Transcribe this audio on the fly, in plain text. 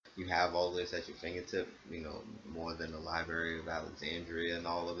you have all this at your fingertip, more than the Library of Alexandria and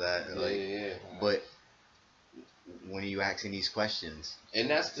all of that. Yeah. But when are you asking these questions? And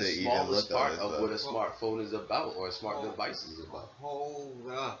that's the smallest part of what a smartphone is about, or a smart device is about. Hold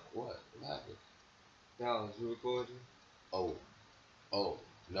up. What happened? Dallas, you recording? Oh,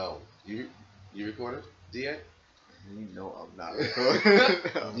 no. You recorded, DA? You know I'm not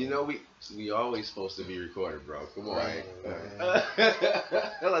recording. You know we always supposed to be recorded, bro. Come on. Right.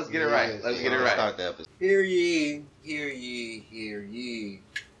 Let's get it right. Let's get it right. Start the episode. Hear ye, hear ye, hear ye.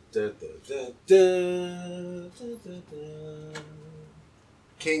 Dun, dun, dun, dun, dun, dun.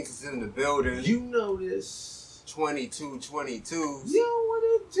 Kings is in the building. You know this. 2222. You know what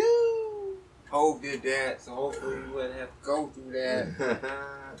it do. Hov did that, so hopefully we wouldn't have to go through that.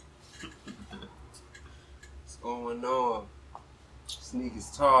 What's going on?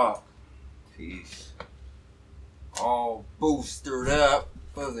 Sneakers Talk. Peace. All boosted up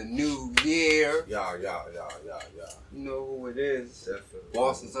for the new year. Yeah. You know who it is. Definitely.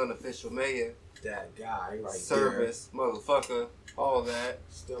 Boston's unofficial mayor. That guy right Service, motherfucker, all that. there.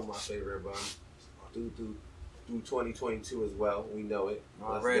 Still my favorite bun. Through 2022 as well. We know it.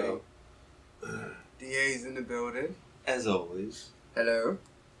 Already. Let's DA's in the building. As always. Hello.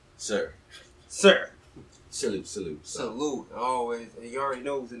 Sir. Sir. Salute. Salute. Always. And you already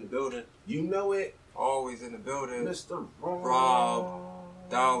know who's in the building. You know it. Always in the building. Mr. Rob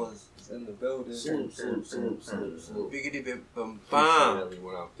Dollars is in the building. Salute. Biggity bim bum Appreciate bam.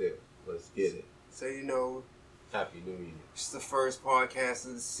 everyone out there. Let's get it. So you know, Happy New Year. it's the first podcast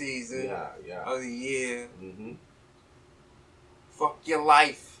of the season, Yeah. of the year. Mm-hmm. Fuck your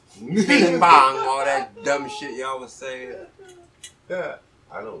life. Bing bong, all that dumb shit y'all was saying. Yeah.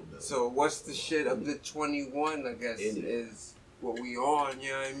 I don't know. So what's the shit of the 21, I guess, Indeed. is what we on, you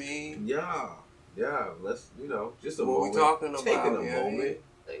know what I mean? Yeah. Let's, just a What we moment. talking about, Taking a you know what I moment. mean?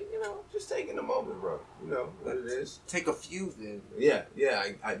 Just taking a moment, bro. You know what it is. Take a few then. Yeah.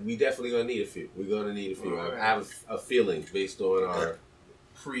 We definitely gonna need a few. We're gonna need a few. All right. I have a feeling based on our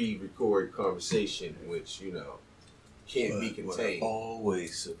pre-record conversation, which can't be contained.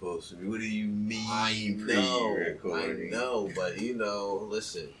 Always supposed to be. What do you mean? I know, but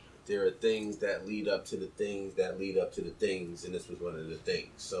listen. There are things that lead up to the things that lead up to the things, and this was one of the things.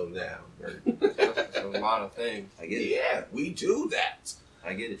 So now, That's a lot of things. I get it. yeah, we do that.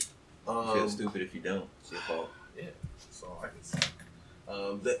 I get it. You feel stupid if you don't. It's your fault. Yeah, that's all I can say.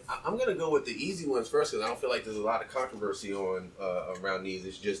 I'm gonna go with the easy ones first because I don't feel like there's a lot of controversy on around these.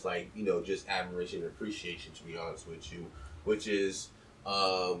 It's just just admiration and appreciation, to be honest with you, which is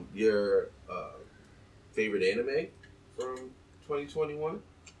your favorite anime from 2021.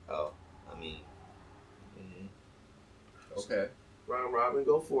 Oh, I mean. Okay. Round robin,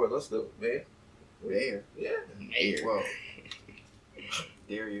 go for it. Let's do it, man. There. Yeah. Well,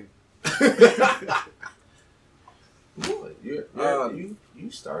 dare you. Boy, you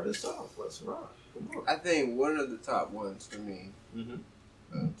start us off. Let's rock. Come on. I think one of the top ones for me, Mm-hmm.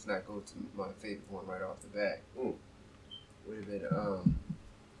 to not go to my favorite one right off the bat, Mm. would have been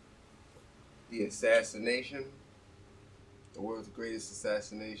the assassination. The world's greatest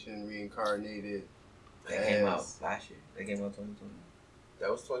assassination reincarnated. That came out last year. That came out 2020. That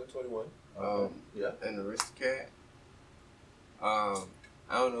was 2021. Yeah. An Aristocrat. I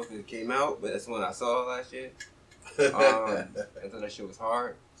don't know if it came out, but that's when I saw it last year. I thought that shit was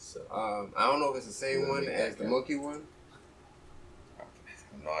hard. So, I don't know if it's the same You one make as that the count. monkey one. I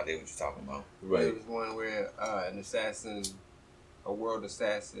have no idea what you're talking about. But it was one where a world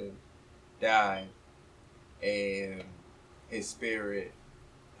assassin, died, and his spirit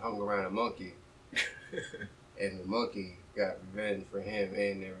hung around a monkey, and the monkey got revenge for him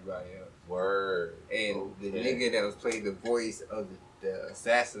and everybody else. Word. And the nigga that was playing the voice of the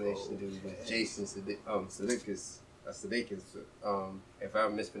assassination dude was Jason Sudeikis. If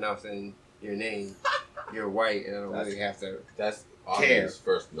I'm mispronouncing your name, you're white, and I don't really have to. That's care. obvious.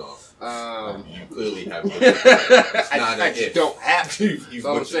 First off, you clearly have. I just don't have to. You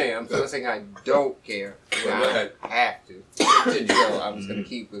So I'm saying I don't care. Go I ahead. have to. So I'm just gonna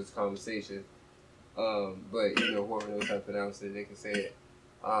keep this conversation. But whoever knows how to pronounce it, they can say it.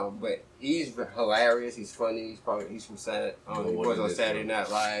 But he's hilarious. He's funny. He's from Saturday. He was on Saturday Night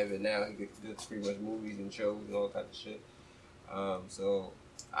Live, and now he does pretty much movies and shows and all types of shit. So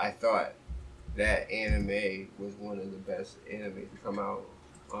I thought that anime was one of the best animes to come out,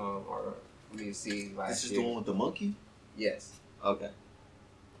 or for me to see last This is year. the one with the monkey? Yes. Okay.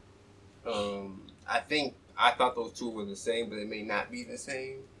 I thought those two were the same, but they may not be the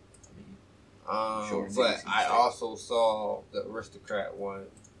same. Sure, it's But easy to I say. also saw the Aristocrat one.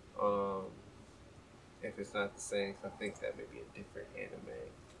 If it's not the same, 'cause I think that may be a different anime.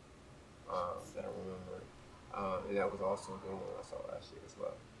 and that was also the one I saw last year as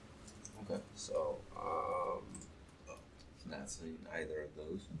well. Okay. So, not seen either of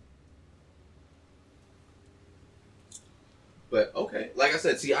those. But okay, like I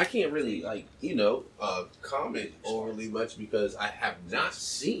said, see, I can't really comment overly much because I have not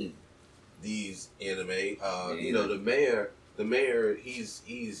seen these anime. The mayor, he's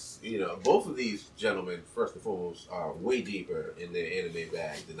both of these gentlemen, first and foremost, are way deeper in their anime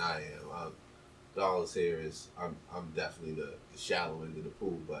bag than I am. Dollars here is I'm definitely the shallow end of the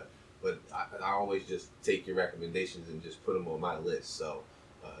pool, but I always just take your recommendations and just put them on my list. So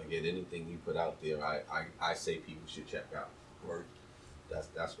again, anything you put out there, I say people should check out. Or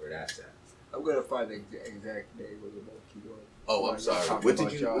that's where that's at. I'm gonna find the exact name of the monkey one. Oh, I'm sorry.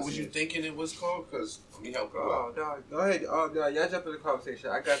 What was you thinking it was called? Because let me help you out. No, go ahead. No, y'all jump in the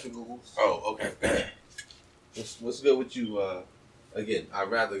conversation. I got the Googles. Oh, okay. What's good with you? Again, I'd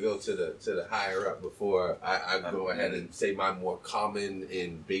rather go to the higher up before I go ahead and say my more common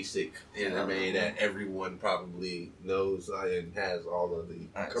and basic anime that everyone probably knows and has all of the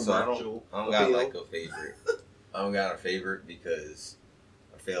commercial. So I don't got like a favorite. I don't got a favorite because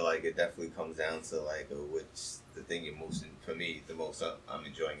I feel like it definitely comes down to like which the thing you most, for me, the most I'm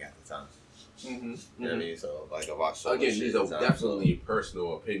enjoying at the time. Mm-hmm. You know what I mean? So like I watched so again, these are definitely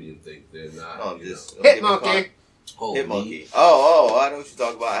personal opinion things. They're not. Hitmonkey. Hitmonkey. Oh, I know what you're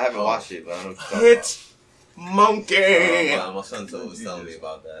talking about. I haven't watched it, but I know what you're talking about. My son was telling me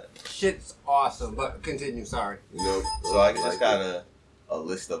about that. Shit's awesome, but continue. Sorry. So I just got a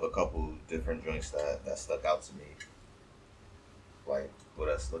list of a couple different joints that stuck out to me. Like, with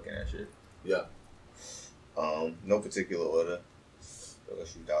us looking at shit. Yeah. No particular order.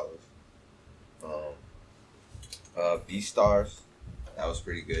 Let's shoot dollars. Beastars. That was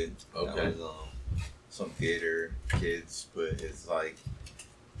pretty good. Okay. That was some theater kids, but it's like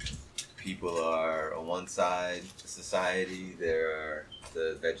people are on one side of society, there are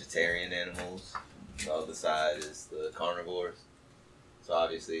the vegetarian animals. The other side is the carnivores. So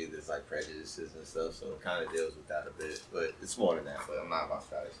obviously there's like prejudices and stuff, so it kind of deals with that a bit. But it's more than that, but I'm not about to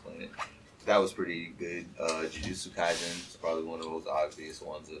try to explain it. That was pretty good. Jujutsu Kaisen is probably one of those obvious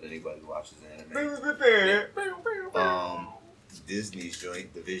ones if anybody watches anime. Disney's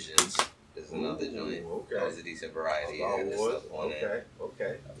joint, Divisions, is another joint. Okay. That was a decent variety and stuff on it.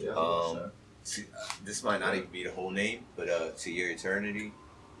 Okay. Yeah. This might not even be the whole name, but To Your Eternity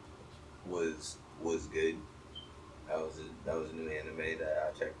was good. That was a new anime that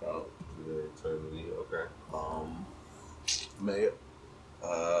I checked out. To Your Eternity. Okay. Mayor.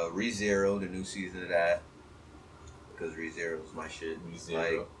 ReZero, the new season of that, because ReZero was my shit.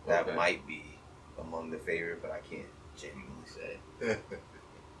 ReZero. Like that might be among the favorite, but I can't genuinely say.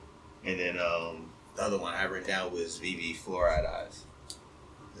 And then the other one I wrote down was VV Fluoride Eyes.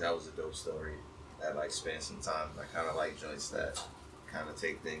 That was a dope story that like spent some time. I kind of like joints that kind of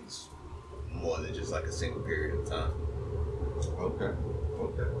take things more than just like a single period of time.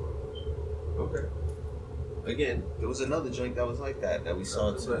 Okay. Again, there was another joint that was like that we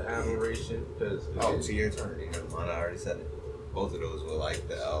saw too. Aberration. To Your Eternity. Never mind, I already said it. Both of those were like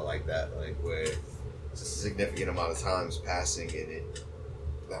that. Like where it's a significant amount of times passing in it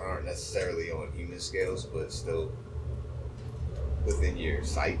that aren't necessarily on human scales, but still within your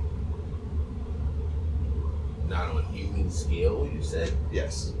sight. Not on human scale, you said?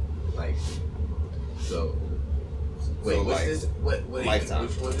 Yes. Like, so. Wait, so what's like, this? What Lifetime.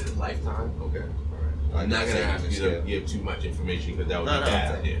 Which one is it? Lifetime? Okay. I'm not gonna ask you to give too much information because that would be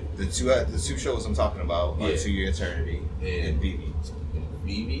bad. Yeah. The two shows I'm talking about are To Your Eternity and VV.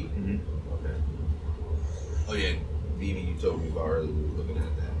 VV? Mm-hmm. Okay. Oh yeah, VV you told me about earlier. We were looking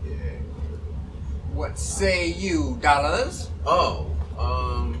at that. Yeah. What say you, dollars? Oh,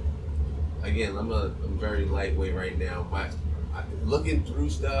 again, I'm very lightweight right now, but looking through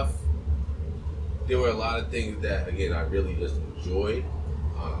stuff, there were a lot of things that again I really just enjoyed.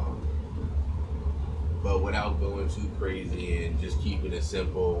 But without going too crazy and just keeping it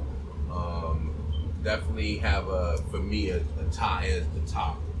simple, definitely have for me a tie as the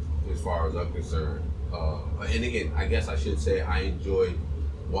top as far as I'm concerned. And again, I guess I should say I enjoyed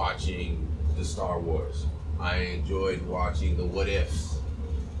watching the Star Wars. I enjoyed watching the What Ifs.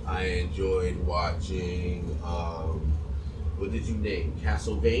 I enjoyed watching what did you name?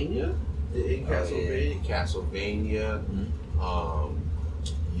 Castlevania? Castlevania. Castlevania. Mm-hmm.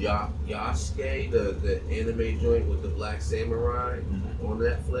 Yasuke, the anime joint with the Black Samurai on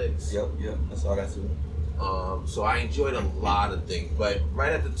Netflix. Yep, I saw that too. So I enjoyed a lot of things, but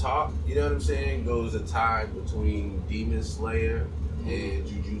right at the top, you know what I'm saying, goes a tie between Demon Slayer and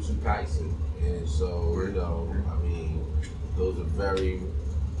Jujutsu Kaisen, and so I mean, those are very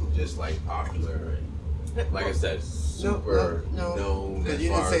just like popular and like I said, super known. Because you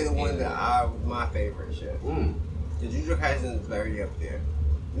didn't say the one that was my favorite show. Jujutsu Kaisen is very up there.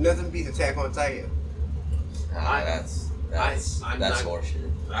 Nothing beats Attack on Titan. That's horseshit.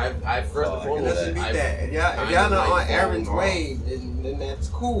 I first and foremost, nothing beat that. If y'all not on Aaron's wave, then that's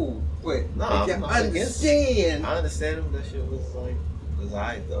cool. But if you understand, I understand him. That shit was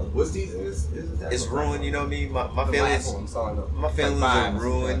alright though. What season is that? It's ruined. You know what I mean? My feelings. My feelings are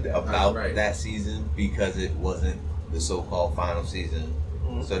ruined about that season because it wasn't the so-called final season.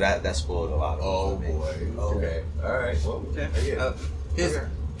 So that spoiled a lot of boy. Okay. Alright. Well, his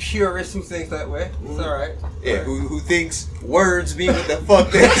purist who thinks that way. It's alright. Yeah, who thinks words mean what the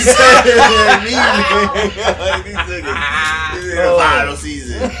fuck they say the final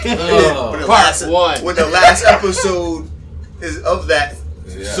season. Part 1. When the last episode is of that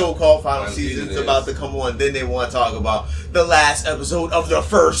so-called final season is about to come on, then they want to talk about the last episode of the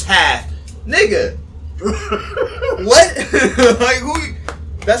first half. Nigga. What? Like who?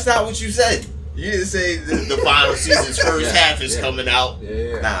 That's not what you said. You didn't say the final season's first half is coming out.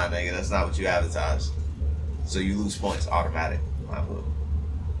 Yeah. Nah, nigga, that's not what you advertised. So you lose points automatic. My book.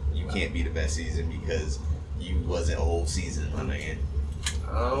 You can't be the best season because you wasn't a whole season, my nigga.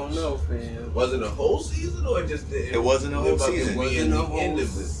 I don't know, fam. Wasn't a whole season or just it wasn't a whole season. It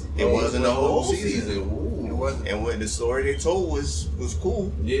wasn't a whole season. It wasn't. And what the story they told was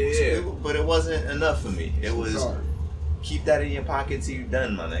cool. Yeah. But it wasn't enough for me. It was keep that in your pocket till you're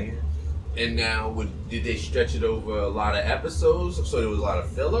done, my nigga. And now, did they stretch it over a lot of episodes, so there was a lot of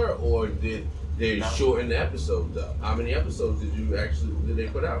filler, or did they shorten the episodes up? How many episodes did they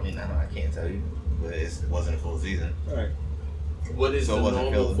put out? I can't tell you, but it wasn't a full season. All right. What is the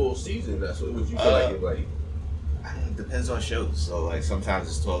normal full season? That's what you feel like it like? It depends on shows. So like sometimes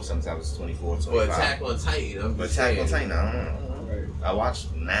it's 12, sometimes it's 24, 25. Well, Attack on Titan. Attack on Titan, I don't know. Right. I watch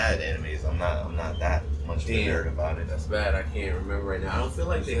mad animes. I'm not that much nerd about it. That's bad. I can't remember right now. I don't feel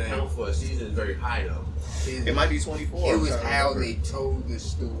like they count for a season very high though. It might be 24. It was how they told the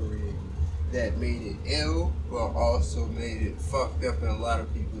story that made it ill, but also made it fucked up in a lot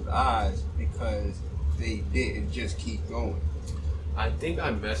of people's eyes because they didn't just keep going. I think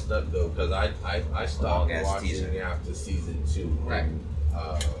I messed up though because I stopped watching after season 2. Right. And,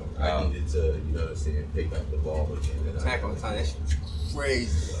 I needed to, pick up the ball again. Attack on Titan, that's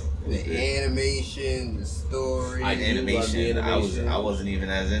crazy. The animation, the story, animation. I wasn't even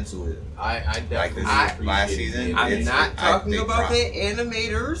as into it. I definitely last season. I'm not talking about the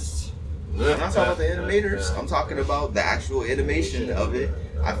animators. I'm not talking about the animators. I'm talking about the actual animation of it.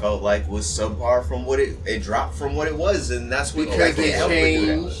 I felt like was subpar from what it dropped from what it was, and that's what because they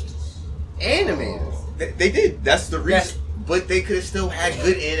changed animators. They did. That's the reason. But they could have still had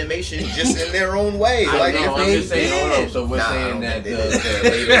good animation just in their own way. I'm just saying. So we're saying that the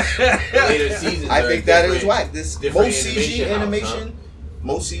later seasons. I think that is whack. Most CG animation,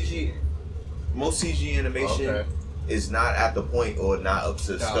 most CG animation is not at the point or not up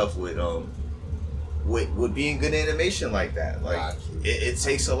to stuff with being good animation like that. Like it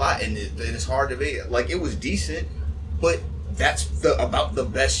takes a lot, and it's hard to make. Like it was decent, but that's about the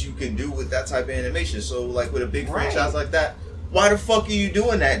best you can do with that type of animation. So like with a big franchise like that, why the fuck are you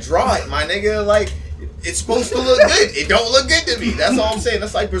doing that? Draw it, my nigga. Like it's supposed to look good. It don't look good to me. That's all I'm saying.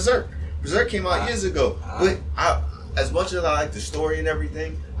 That's like Berserk. Berserk came out years ago, but as much as I like the story and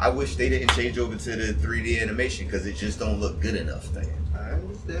everything, I wish they didn't change over to the 3D animation because it just don't look good enough, man. I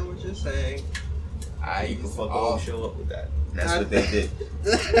understand what you're saying. You can fuck the whole show up with that. And that's what they did.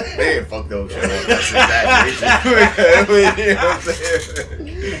 They didn't fuck the whole show up. That's exaggeration. You know what I'm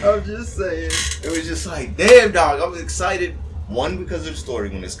saying? I'm just saying. It was just like, damn, dog. I was excited. 1, because of the story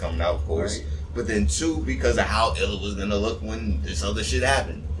when it's coming out, of course. Right. But then 2, because of how ill it was going to look when this other shit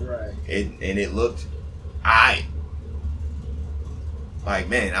happened. Right. And it looked aight. Like,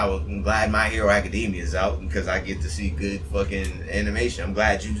 man, I'm glad My Hero Academia is out because I get to see good fucking animation. I'm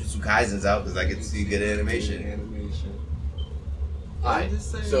glad Jujutsu Kaisen's out because I get to see good animation. Alright,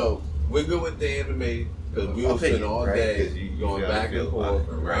 so we're good with the anime because we will spend all day going back and forth,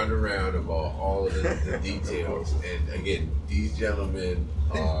 around and around about all of the details. And again, these gentlemen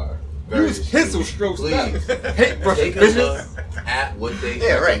are very pencil strokes. Please take a look at what they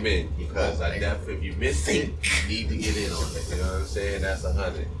recommend because if you missed it, you need to get in on it. You know what I'm saying? That's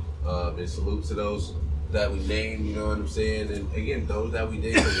 100. And salute to those that we named, you know what I'm saying? And again, those that we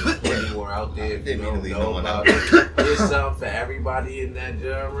did, because there's plenty more out there. If you don't know about it, there's something for everybody in that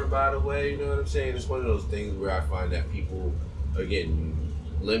genre, by the way. You know what I'm saying? It's one of those things where I find that people, again,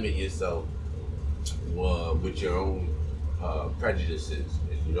 limit yourself with your own prejudices.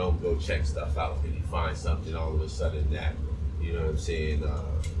 And you don't go check stuff out and you find something all of a sudden that, you know what I'm saying,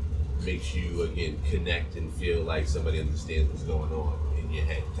 makes you again connect and feel like somebody understands what's going on in your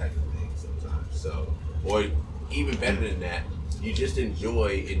head, type of thing. Sometimes, so or even better than that, you just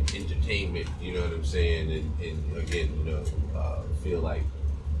enjoy entertainment. You know what I'm saying? And again, you know, feel like.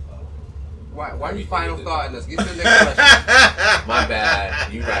 Why you final thought in this? Get to the next question. My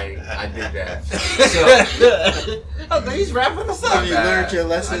bad. You right. I did that. So, I think he's wrapping us up. Have you learned your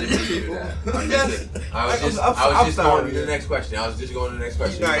lesson, people? Yes. I was just going to the next question. I was just going to the next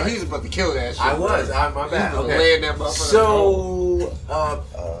question. Nah, he was about to kill that shit. I was. My bad. Okay. Laying that motherfucker. So,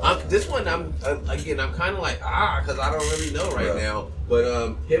 this one, I'm kind of like, because I don't really know right now.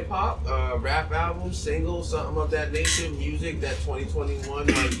 But hip hop, rap album, single, something of that nature, music that 2021,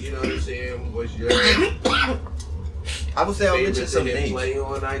 like, you know what I'm saying, was your I would say I'll mention favorite some to hit names. play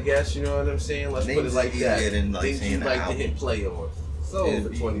on, I guess, you know what I'm saying? Let's put Names it like that that. you get in, like, Things saying you'd the like to album. hit play on. So, for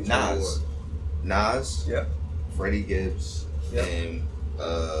 2021. Nas, Yep. Freddie Gibbs, Yep. and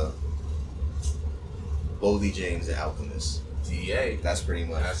Boldy James, the Alchemist. DA. That's pretty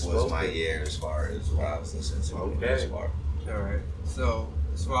much That's was my spoken. year as far as what I was listening to. for the Okay. most part. Alright. So,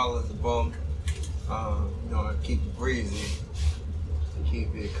 Swallow is the bum. You know, keep it breezy and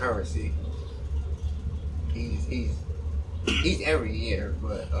keep it currency. He's every year,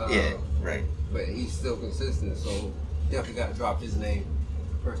 but Yeah, right. but he's still consistent, so definitely got to drop his name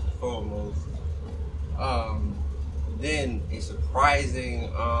first and foremost. Then a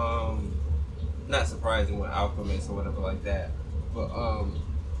surprising, not surprising with Alchemist or whatever like that, but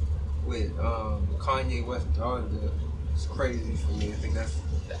with Kanye West Donda, it's crazy for me. I think that's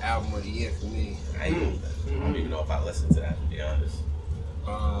the album of the year for me. I don't even know if I listened to that, to be honest.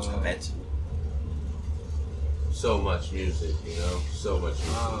 I meant to. So much music, you know? So much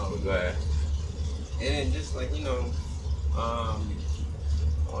music. But go ahead. And then just like, you know,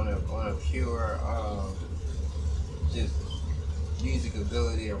 on a pure just music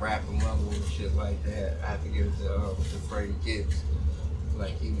ability and rapping level and shit like that, I have to give it to Freddie Gibbs.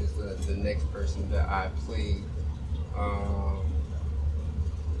 Like he was the next person that I played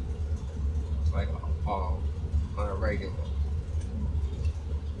like on a regular.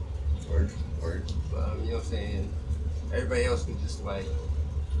 Word. You know what I'm saying? Everybody else was just like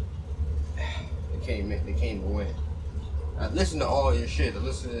they came to win. I listened to all your shit. I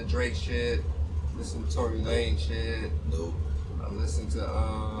listened to Drake shit. Listened to Tory Lane shit. Nope. I listened to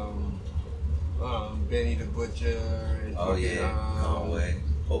Benny the Butcher. And Conway.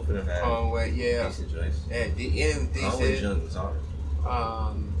 Both of them had Conway, yeah. decent joints. Yeah, it was Conway decent. Jung was hard.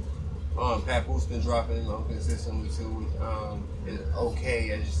 Papoose been dropping consistently too. It's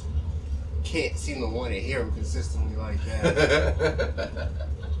okay. I just can't seem to want to hear him consistently like that.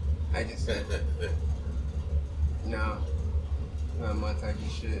 I just nah, not my type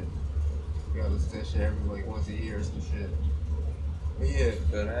of shit. You gotta listen to that shit every like once a year or some shit. But yeah,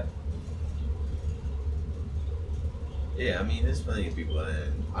 Feel that? Yeah, I mean, there's plenty of people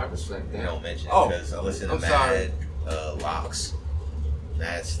that I respect they that. don't mention Oh, because I listen to I'm sorry. Locks,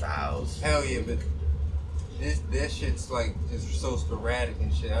 Mad Styles. hell yeah, but that shit's like just so sporadic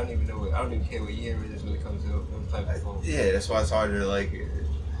and shit. I don't even care what year it is when it comes to them type of songs. Yeah, that's why it's hard to like.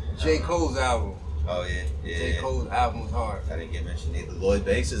 J. Cole's album. Oh yeah. J. Cole's album was hard. I didn't get mentioned either. Lloyd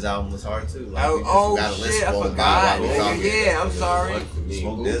Banks' album was hard too. Like, Oh, we just oh, got a list shit, I for him forgot. while we Yeah, talking. yeah, I'm sorry.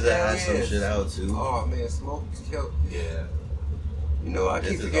 Smoke Who Dizza the had hell some is? shit out too. Oh man, Smoke killed. Yeah. You know, I keep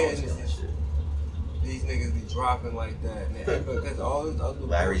Dizza's forgetting always this. killing shit. These niggas be dropping like that, man. Because all this other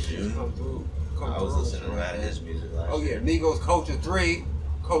Larry bullshit June. come through. I was listening to a lot of his music last Oh yeah, year. Migos Culture 3.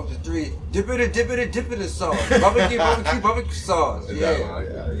 Dip it in sauce. Barbecue sauce. Is that Yeah. right?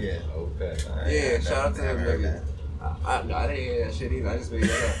 Yeah. Okay. Yeah, I shout out to them never heard niggas. I didn't hear that shit either. I just made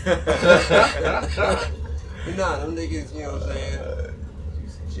that up. But nah, them niggas, you know what I'm saying?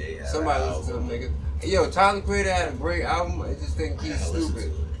 Juicy J had Somebody an listen to them album. niggas. Yo, Tyler Creator had a great album. I just think he's I listened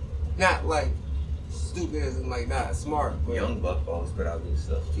stupid. to it. Not like stupid as in like not smart, but Young Buck always put out good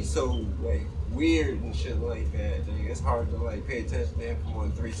stuff. he's so like weird and shit like that. Dude. It's hard to like pay attention to him for more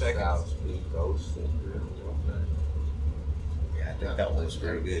than 3 seconds. Ghost. Okay. Yeah, I think that one was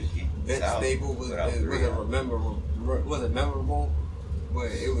pretty good. Vince Staples wasn't memorable,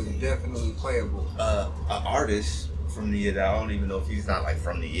 but it was definitely playable. An artist from the year that I don't even know if he's not like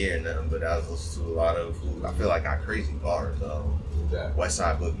from the year or nothing, but I was listening to a lot of who I feel like got crazy bars. Exactly. West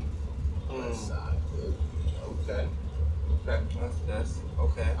Side Boogie. West Side. Okay. That's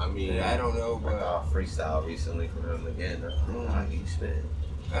okay. I mean, I don't know, Like but freestyle recently from him again. How he spit.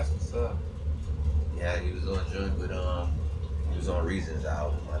 that's what's up. Yeah, he was on joint with he was on Reason's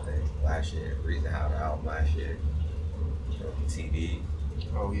album I think last year. Reason album last year. From TV.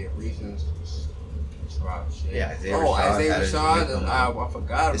 Oh yeah, Reasons. dropped shit. Yeah, Isaiah Isaiah Rashad. Rashad, the album. I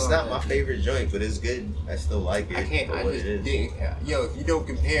forgot about It's not that my shit. favorite joint, but it's good. I still like it. I can't. for I what just it is. didn't. Yo, if you don't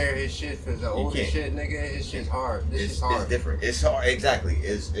compare his shit for the older can't. shit, nigga, his shit's hard. This It's shit's hard. different. It's hard. Exactly.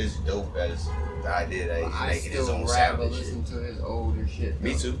 It's dope as the idea that he's I making his still own rather sound and listen shit. to his older shit.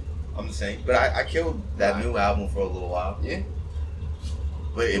 Me though. too. I'm the same. But I killed that Right. new album for a little while. Yeah.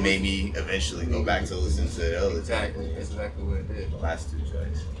 But it made me eventually go back to listen to the other Exactly. That's exactly what it did. the last two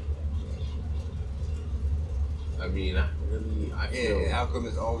joints. I mean, I feel Yeah,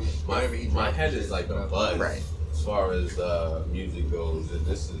 Alchemist always whenever he my drops head shit, is like a bro. buzz Right. as far as music goes, and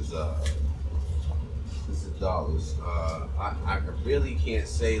this is dollars. I really can't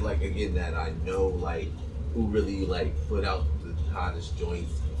say like again that I know like who really like put out the hottest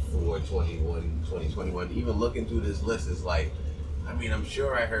joints for 2021. Even looking through this list is like, I mean, I'm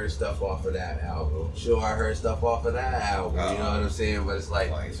sure I heard stuff off of that album. I'm sure I heard stuff off of that album. You know what I'm saying? But it's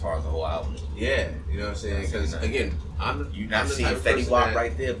like, Like as far as the whole album. yeah, you know what I'm saying? Because again, You not the seeing type of Fetty person Wap that-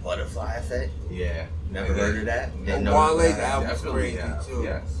 right there, Butterfly Effect. Yeah, Never heard of that. Well, No, Wale's nah. album's Definitely crazy have, too.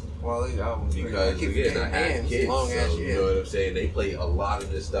 yes. Wale's album's crazy. Because keep again, I forgetting have hands, kids, long ass so you shit. know what I'm saying. They play a lot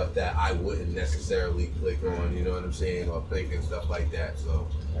of this stuff that I wouldn't necessarily click on. You know what I'm saying, or think and stuff like that. So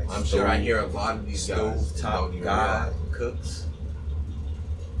Like I'm sure I hear a lot of these guys Stove that Top don't even God Cooks.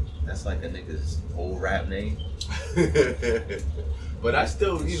 That's like a nigga's whole rap name. realize. But I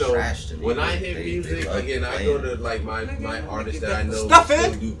still, you know, Trash to me. when I hear They music, love again, I playing. go to like my artists that I know Stuff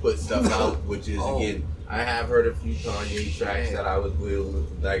still it. do put stuff out, which is Oh. again, I have heard a few Kanye tracks Yeah. that I was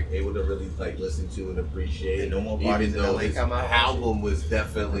able to really like listen to and appreciate. And No More Even Parties in though LA his come out? album was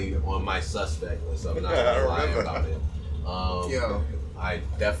definitely on my suspect list, I'm not I gonna lie remember. about it. Yo, I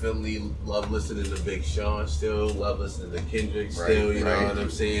definitely love listening to Big Sean still, love listening to Kendrick Right, still, you know right. what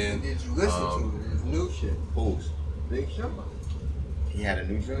I'm saying? did you listen to his new shit? Who's? Big Sean. He had a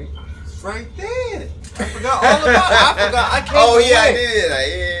new joint? It's right there. I forgot all about it. I came Oh and yeah, I went. did.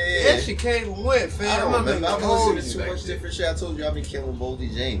 Yeah. Yeah, she came and went, fam. I don't remember. I've been told listening to you. too much different shit. I told you I've been killing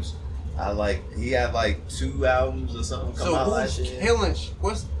Boldy James. He had like 2 albums or something come So out who's last year. killing?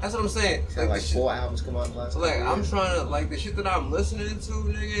 That's what I'm saying. He had like the shit- 4 albums come out last So like year. I'm trying to like the shit that I'm listening to,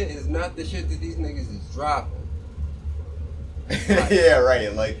 nigga, is not the shit that these niggas is dropping. Yeah,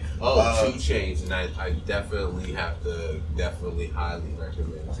 right. Like, 2 Chainz, and I definitely have to highly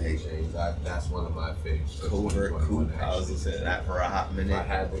recommend 2 Hey. Chainz. That's one of my favorites. for Covert 2021, Coup. I was actually. listening to that for a hot If minute. I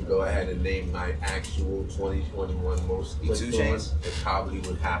had to go ahead and name my actual 2021 most Be clicked 2 on, Chainz? it probably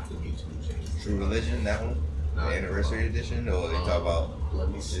would have to be 2 Chainz. True Religion, that one? Nah, The anniversary edition? Or they talk about Let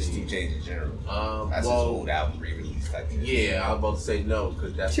me just see. 2 Chainz in general? That's well, his old album re-release type shit. yeah, I was about to say no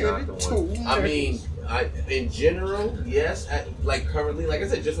because that's Kill not the it one. too. I mean, in general, yes. Like currently, like I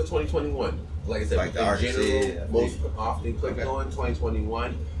said, just for 2021. Like I said, Like the in artist, general, yeah, most often clicked Okay. on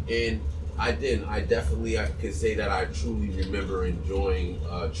 2021, and I definitely I could say that I truly remember enjoying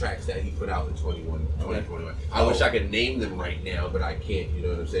tracks that he put out in 2021. I wish I could name them right now, but I can't. You know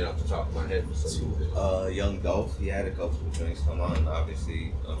what I'm saying off the top of my head for some reason. Young Dolph, he had a couple of joints come on.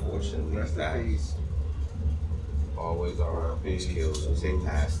 Obviously, unfortunately, Rest in died. peace. Always R.I.P. Was killed. Say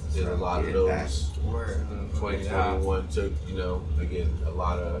passed. Did a lot of Yeah, those. passed. Word. 2021 took, you know, again, a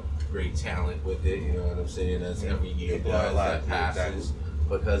lot of great talent with it, you know what I'm saying? As every year People are does alive, that yeah, passes.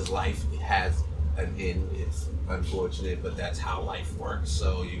 Because life has an end. It's unfortunate, but that's how life works.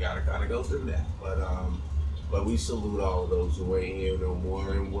 So you gotta kind of go through that. But we salute all of those who ain't here no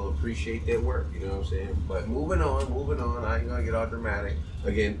more, and we'll appreciate their work. You know what I'm saying? But moving on. I ain't gonna get all dramatic.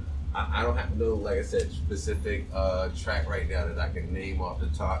 Again, I don't have no, like I said, specific track right now that I can name off the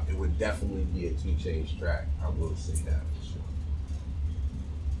top. It would definitely be a 2 Chainz track. I will say that for sure.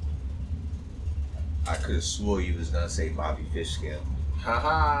 I could have swore you was gonna say Bobby Fishscale.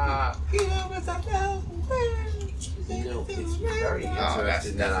 Haha. You know, it's very that's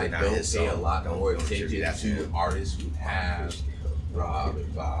interesting that I definitely not don't his pay a song. lot Don't more attribute attention that to to him. artists who have Rob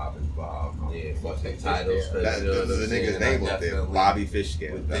and Bob. Yeah, fucking titles. 'cause, That's you know what the I'm saying? nigga's I name up there. definitely Bobby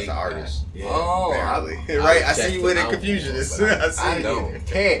Fishscale. would That's think the artist. that. Yeah. Oh, Apparently. I Right? I checked see where him the out confusion is. before, but I see I it. don't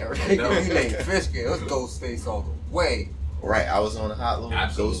care. I know. You named Fishkin. It's Ghostface all the way. Right, I was on a hot loan.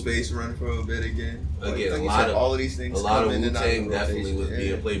 Absolutely. Ghostface run for a bit again. Again, like a you lot said, of- all of these things A lot come of in and out of Wu-Tang definitely was rotation.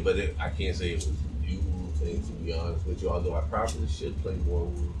 being played, but I can't say it was you Wu-Tang, to be honest with you, although I probably should play more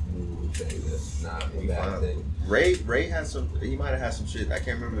Wu-Tang. That's not a We bad found- thing. Ray had some. He might have had some shit. I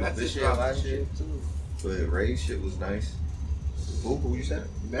can't remember if That's this just year or dropped last some year. shit too. But Ray's shit was nice. Who you said?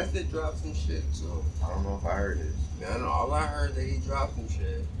 Method dropped some shit too. I don't know if I heard it. I know all I heard that he dropped some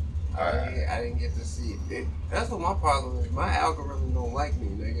shit. I didn't get to see it. That's what my problem is. My algorithm don't like me,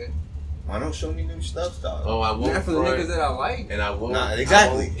 nigga. Why don't show me new stuff, dog? Oh, I won't. Not for the niggas that I like. And I won't.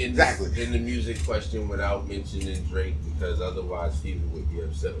 Exactly. In the music question, without mentioning Drake, because otherwise Fever would be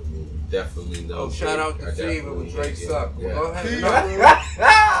upset with me. Definitely no. Oh, shout out to Fever when Drake sucked. Yeah. Go ahead.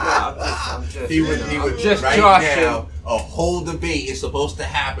 I'm just. He would just right joshing. now. A whole debate is supposed to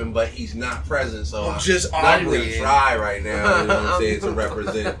happen, but he's not present, so I'm just not even arguing. try right now. You know what I'm saying, to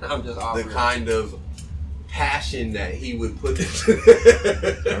represent I'm just the kind of passion that he would put into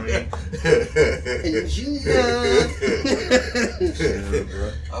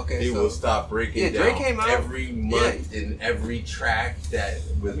Okay, he so will stop breaking Drake down came out every month in every track that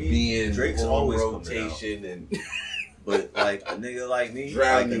was being Drake's on always rotation and But like a nigga like me,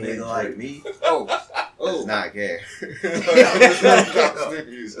 Drown like a you in nigga like Drake. me, oh, does not care.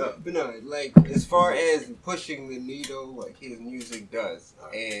 but no, like as far as pushing the needle, like his music does,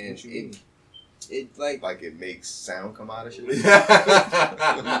 and it like it makes sound come out of shit. you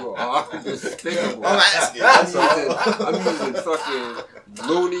are despicable. I'm asking. I'm using fucking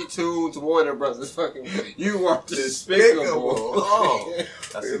Looney Tunes, Warner Brothers. Fucking, you are despicable. Oh,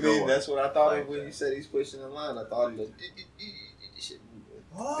 that's a good one. That's what I thought Like of when that. you said he's pushing the line. I thought of the shit.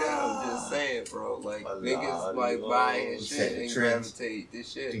 Yeah, I'm just saying, bro. Like A niggas lot like of buy those his set shit the and trends. gravitate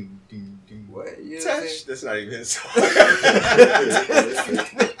this shit. Ding, ding, ding. What? You know what I'm Touch. That's not even his song.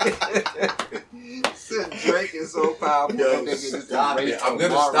 saying? Drake is so powerful. Yo, that nigga just stop it. erased I'm gonna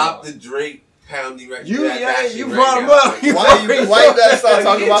tomorrow. stop the Drake pounding record. You you brought him up. Why you gotta start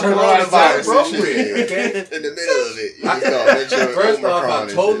talking about Turn on coronavirus his and shit? appropriate. In the middle of it, you just gonna mention First off, Omicron I'm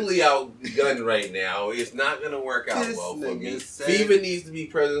and totally outgunned right now. It's not gonna work out This well for nigga me. said- Fever needs to be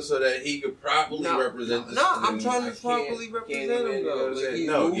present so that he could properly represent the No, I'm trying I to properly can't represent even, him you know what though. I'm Like, saying? he's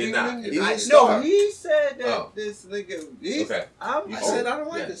No, moving you're not. in- He's a No, star. he said that Oh. this nigga. Okay. I said I don't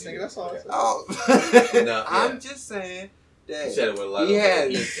like this nigga. That's all I said. Oh, No, I'm yeah. just saying You that said it with a lot he of had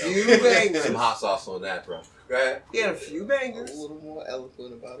a heat, few though. bangers. Some hot sauce on that, bro. Go ahead. He had a few A bangers. little more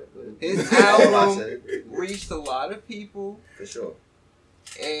eloquent about it, but His That's all I album said. reached a lot of people, For sure.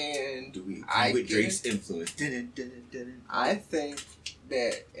 and Do we I with get Drake's it. influence? I think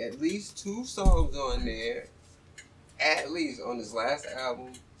that at least 2 songs on there, at least on his last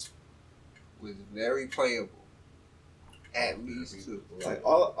album, was very playable. At least 2. Like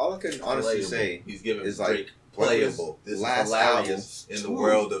all I can honestly Playable. say He's giving is Drake like playable. This is last hilarious in the album.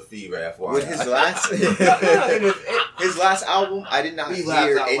 world of Fever. FYI. with his last his last album, I did not He laughs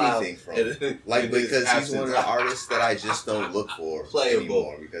hear out loud. anything from. It- Like it is because he's one of the absent. artists that I just don't look for Playable.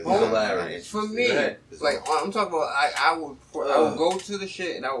 anymore because Oh, I'm not hilarious. For interested. me, Go ahead. like I'm talking about, I would go to the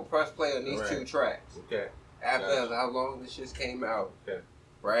shit and I would press play on these Right. 2 tracks Okay. after Gotcha. how long the shit came out. Okay.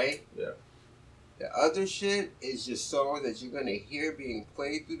 Right? Yeah. The other shit is just songs that you're gonna hear being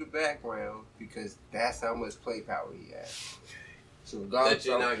played through the background because that's how much play power he has. So That regardless,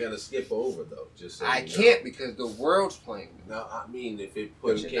 you're not gonna skip over though. Just so I you know. can't because the world's playing them. No, I mean if it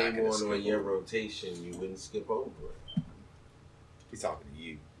But you're not came gonna on skip your over. rotation, you wouldn't skip over it. He's talking to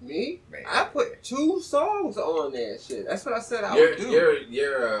you, Me? man. I put 2 songs on that shit. That's what I said I You're would do.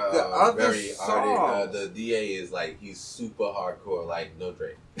 you're The other very songs. the DA is like he's super hardcore, like no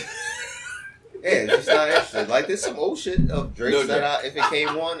Drake. Yeah, just not interested. Like there's some old shit of Drake's No that if it came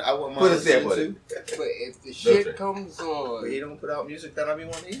on, I wouldn't Put mind a stamp listening on to. But if the shit Drake. comes on, But he don't put out music that I be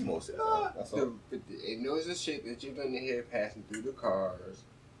wanting to hear most of the time. That's all. and those are shit that you're gonna hear passing through the cars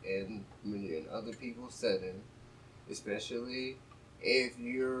and when you're in other people's setting, especially if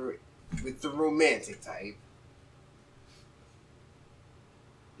you're with the romantic type.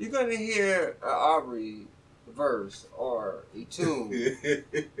 You're gonna hear an Aubrey verse or a tune.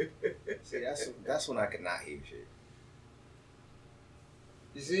 See, that's when I could not hear shit.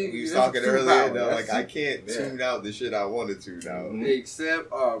 You see, We was that's talking too earlier, power. though, That's like I can't yeah. tune out the shit I wanted to now.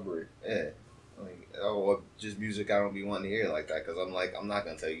 except Aubrey. Yeah. Like, or just music I don't be wanting to hear like that because I'm like, I'm not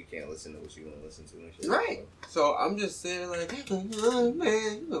going to tell you can't listen to what you want to listen to and shit. Right. So I'm just saying like,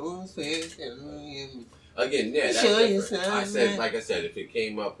 Again, yeah, that's Sure, different. yes, I said, man. like I said, if it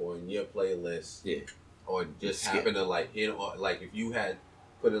came up on your playlist, Yeah. or just Skip. happened to like hit on, like if you had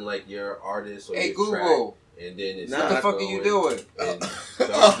put in like your artist or hey your Google, track, and then it's what the fuck are you doing? And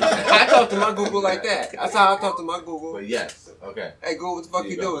I talk to my Google like that. That's how I talk to my Google. But yes, okay. Hey Google, what the fuck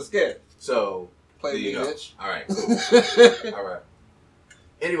There you you go. doing? Skip. So Play there me, you go. bitch. All right, cool. All right.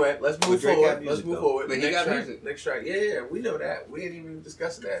 Anyway, let's move Drake forward. got music, Let's move though. forward. But he Next got track. music. Next track. Yeah, we know that. We ain't even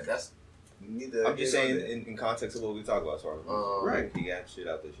discussing that. That's neither. I'm just here nor saying there. in context of what we talk about as far as music. Right. He got shit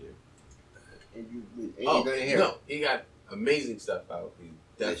out this year. And you're Oh gonna hear no, he got amazing stuff out. He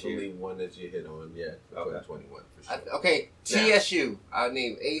definitely one that you hit on. Yeah, for 2021 for sure. Okay, TSU. I'll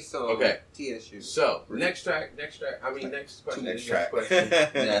name a song. Okay, TSU. So next track. I mean next question. Next track. Question. Yeah,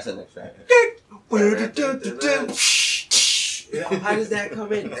 that's the next track. How does that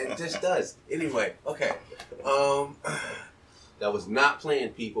come in? It just does. Anyway, okay. That was not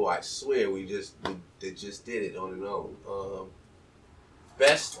planned, people. I swear, we just did it on and on.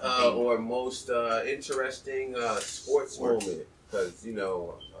 Best or most interesting sports moment, because we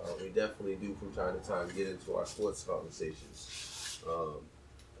definitely do from time to time get into our sports conversations.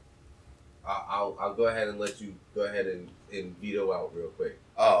 I'll go ahead and let you go ahead and veto out real quick.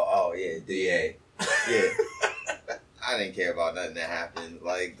 Oh yeah, DA. Yeah. I didn't care about nothing that happened.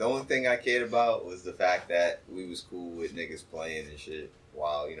 Like, the only thing I cared about was the fact that we was cool with niggas playing and shit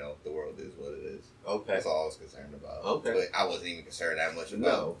while, the world is what it is. Okay. That's all I was concerned about. Okay. But I wasn't even concerned that much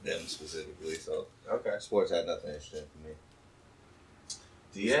about them specifically, so. Okay. Sports had nothing interesting for me.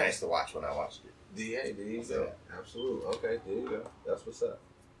 DA. It's nice to watch when I watched it. DA, there you go. Absolutely. Okay, there you go. That's what's up.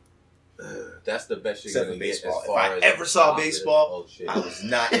 That's the best you're going to get as far as... If I ever saw baseball, I was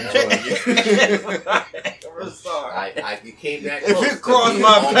not enjoying it. You came back close. If it crossed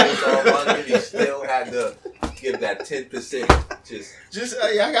my path, you still had to give that 10%.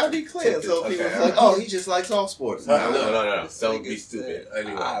 I gotta be clear. So people like, oh, he just likes all sports. No. Don't be stupid.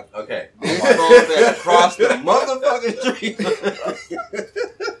 Anyway, okay. Baseball that crossed the motherfucking street.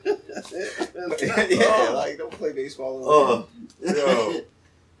 Yeah, don't play baseball. Yo.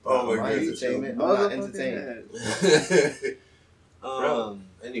 Oh my goodness. I'm not entertained.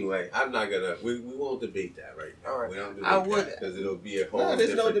 Anyway, I'm not gonna. We won't debate that right now. All right. We don't debate that because it'll be a whole. No,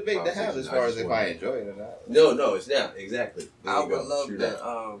 there's no debate to conversation. have as far as if I enjoy it or not. No, it's not exactly. There I you go. would love True to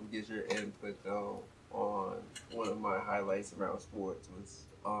that. get your input though on one of my highlights around sports was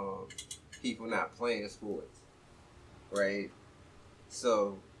people not playing sports, right?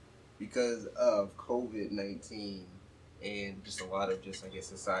 So because of COVID-19 and just a lot of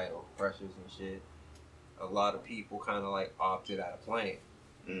societal pressures and shit, a lot of people kind of like opted out of playing.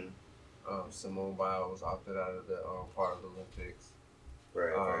 Simone Biles opted out of the part of the Olympics.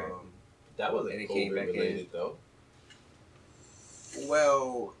 Right. That wasn't and it COVID came back related though.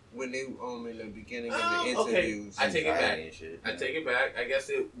 Well, when they in the beginning of the interviews, I take it back. I guess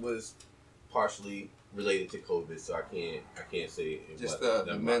it was partially related to COVID, so I can't say it. Just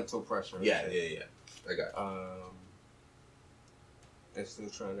the mental pressure. Yeah. I got it. They're still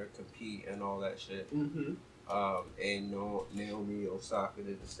trying to compete and all that shit. Mm-hmm. And Naomi Osaka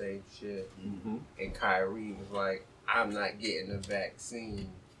did the same shit. Mm-hmm. And Kyrie was like, I'm not getting the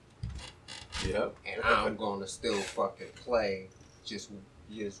vaccine. Yep. And I'm gonna still fucking play. Just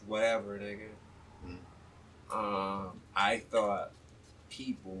whatever, nigga. I thought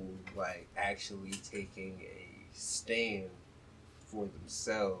people like actually taking a stand for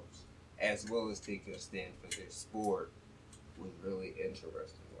themselves as well as taking a stand for their sport was really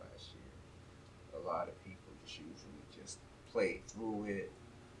interesting last year. A lot of people just usually just play through it,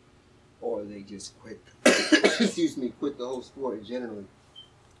 or they just quit. Quit the whole sport generally,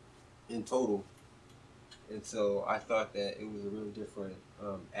 in total. And so I thought that it was a really different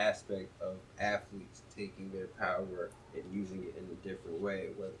aspect of athletes taking their power and using it in a different way,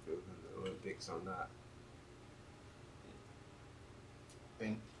 whether it was in the Olympics or not. I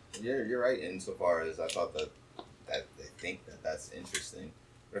mean, you're right insofar as I thought that they think that's interesting.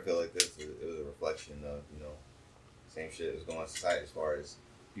 But I feel like it was a reflection of, same shit was going on in society as far as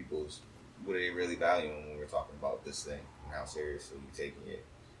people's, what are they really valuing when we're talking about this thing and how seriously you taking it.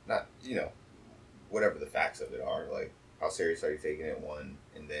 Not, whatever the facts of it are, like how serious are you taking it, one,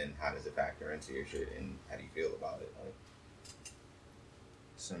 and then how does it factor into your shit and how do you feel about it? Like,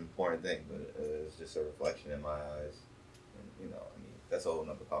 it's an important thing, but it's just a reflection in my eyes. And, that's a whole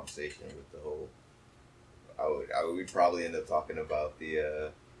nother conversation with the whole, we'd probably end up talking about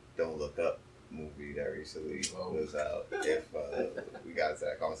the Don't Look Up movie that recently was out if we got to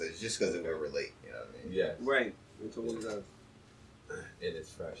that conversation, just because it would relate, you know what I mean? Yeah. Right. It totally does. And it's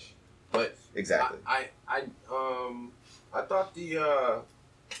fresh. But exactly. I thought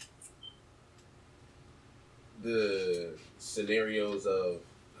the scenarios of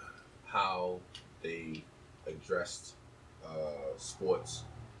how they addressed sports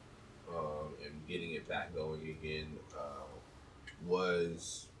and getting it back going again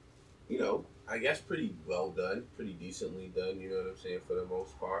was, I guess pretty well done, pretty decently done. You know what I'm saying, for the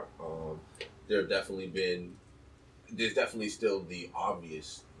most part. There's definitely still the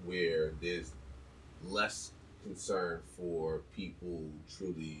obvious where there's less concern for people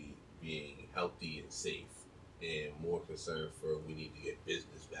truly being healthy and safe, and more concern for we need to get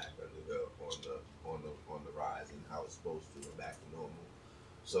business back on the rise and how it's supposed to, and back to normal.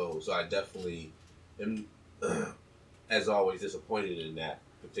 So I definitely am, as always, disappointed in that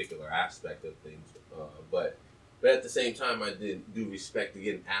particular aspect of things. But at the same time, I do respect,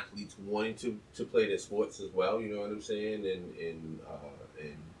 again, athletes wanting to play their sports as well. You know what I'm saying,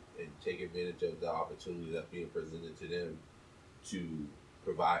 and take advantage of the opportunity that's being presented to them to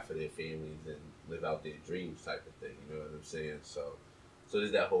provide for their families and live out their dreams type of thing. You know what I'm saying? So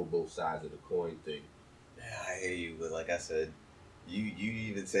there's that whole both sides of the coin thing. Yeah, I hear you, but like I said, you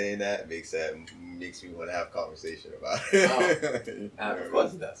even saying that makes me want to have a conversation about it. Of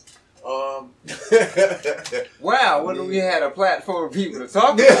course it does. Wow, when we had a platform for people to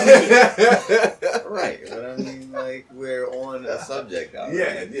talk about it. Right, but I mean, like, we're on a subject now.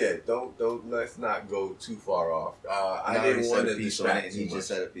 Yeah. Don't let's not go too far off. I didn't want to distract you. He just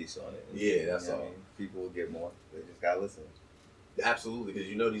said a piece on it. Yeah, that's all. I mean, people will get more. They just gotta listen. Absolutely,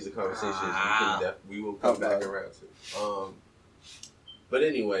 because these are conversations we will come back around to. But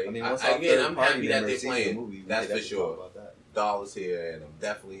anyway, I mean, I'm happy that they're playing. That's for sure. Dollars here, and I'm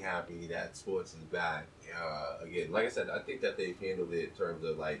definitely happy that sports is back. Again, like I said, I think that they've handled it in terms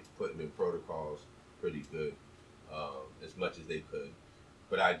of like putting in protocols pretty good, as much as they could.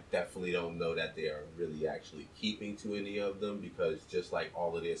 But I definitely don't know that they are really actually keeping to any of them, because just like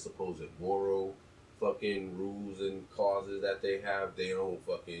all of their supposed moral fucking rules and clauses that they have, they don't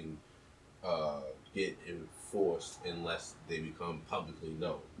fucking get enforced unless they become publicly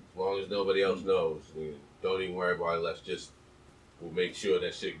known. As long as nobody else knows, don't even worry about it. We'll make sure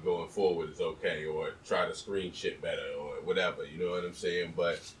that shit going forward is okay, or try to screen shit better, or whatever. You know what I'm saying?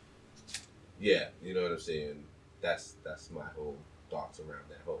 But yeah, you know what I'm saying. That's my whole thoughts around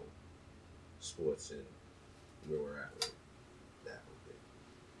that whole sports and where we're at with that whole thing.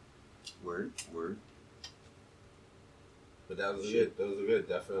 Word. But those are good.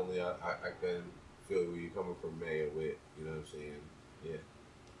 Definitely, I can feel where you're coming from, Mayor, with, you know what I'm saying. Yeah.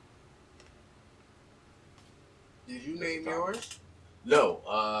 Did you name yours? No.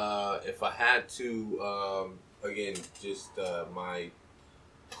 If I had to, again, just my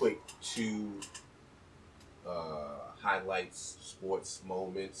quick two highlights, sports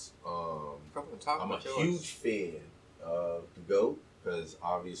moments. I'm a huge fan of the GOAT, because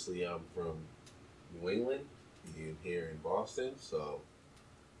obviously I'm from New England, being here in Boston, so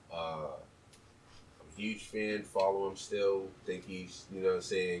I'm a huge fan, follow him still, think he's, you know what I'm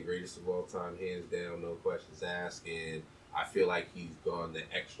saying, greatest of all time, hands down, no questions asked, and I feel like he's gone the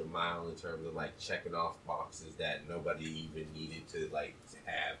extra mile in terms of like checking off boxes that nobody even needed to like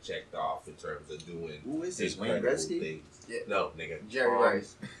have checked off in terms of doing incredible things. Yeah. No, nigga. Jerry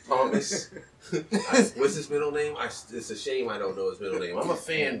Rice. Thomas. What's his middle name? It's a shame I don't know his middle name. I'm a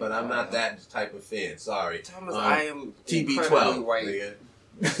fan, but I'm not that type of fan. Sorry. Thomas, I am TB12. White.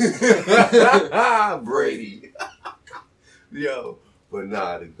 Nigga. Brady. Yo. But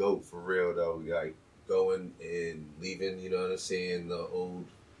nah, the GOAT for real though. Like, going and leaving, you know what I'm saying, the old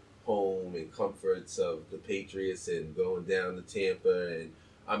home and comforts of the Patriots and going down to Tampa, and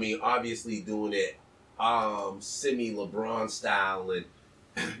I mean obviously doing it semi-LeBron style, and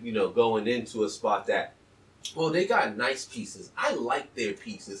you know, going into a spot that, well, they got nice pieces. I like their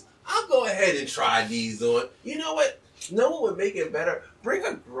pieces. I'll go ahead and try these on. You know what? No one would make it better. Bring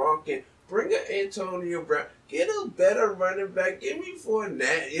a Gronk in. Bring an Antonio Brown. Get a better running back. Give me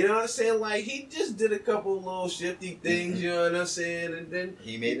Fournette. You know what I'm saying? Like, he just did a couple little shifty things, you know what I'm saying? And then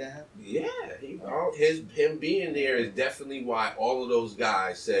he made that happen? Yeah. Him being there is definitely why all of those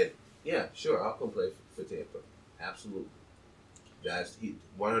guys said, yeah, sure, I'll come play for Tampa. Absolutely. That's 100%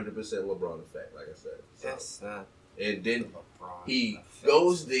 LeBron effect, like I said. So, that's not. And then LeBron he effect.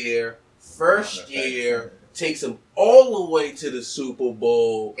 Goes there, first year, takes him all the way to the Super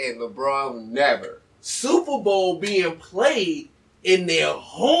Bowl. And LeBron never. Super Bowl being played in their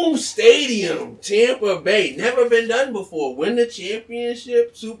home stadium, Tampa Bay. Never been done before. Win the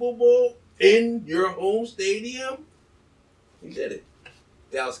championship Super Bowl in your home stadium. He did it.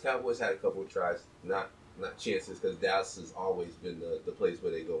 Dallas Cowboys had a couple of tries, not chances, because Dallas has always been the place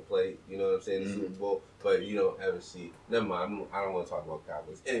where they go play. You know what I'm saying? The Super Bowl. But you don't ever see. Never mind. I don't want to talk about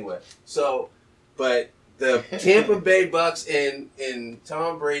Cowboys. Anyway, so, but the Tampa Bay Bucks and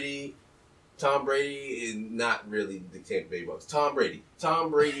Tom Brady is not really the Tampa Bay Bucks. Tom Brady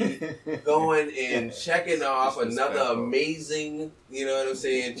going and checking off another amazing, you know what I'm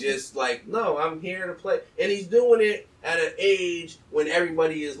saying? Just like, no, I'm here to play. And he's doing it at an age when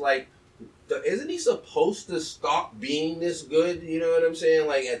everybody is like, isn't he supposed to stop being this good? You know what I'm saying?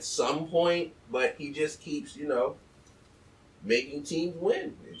 Like, at some point, but he just keeps, you know, making teams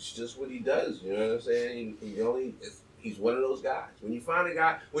win. It's just what he does. You know what I'm saying? He's one of those guys. When you find a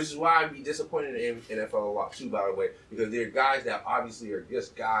guy, which is why I'd be disappointed in NFL a lot too, by the way, because there are guys that obviously are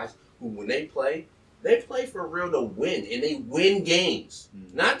just guys who, when they play for real to win, and they win games.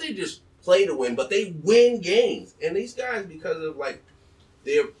 Not they just play to win, but they win games. And these guys, because of like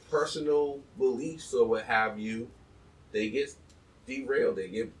their personal beliefs or what have you, they get derailed. They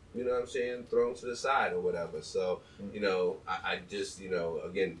get, you know what I'm saying, thrown to the side or whatever. So, you know, I just, you know,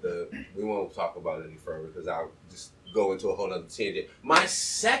 again, we won't talk about it any further because I'll just go into a whole other tangent.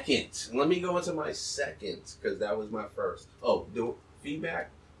 Let me go into my second because that was my first. Oh, feedback?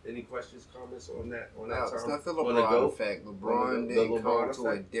 Any questions, comments on that? It's not the LeBron effect. LeBron didn't come to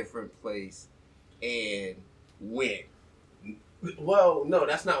a different place and win. Well, no,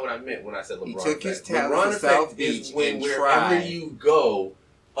 that's not what I meant when I said LeBron. He took his talent LeBron to South Beach is when and wherever you go,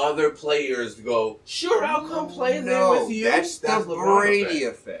 other players go, sure, I'll come play there with you. That's the Brady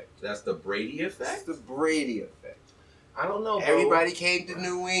effect. That's the Brady effect? That's the Brady effect. I don't know, bro. Everybody came to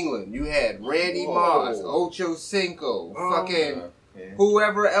New England. You had Randy Moss, Ocho Cinco,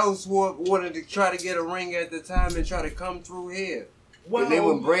 whoever else wanted to try to get a ring at the time and try to come through here. Well, and then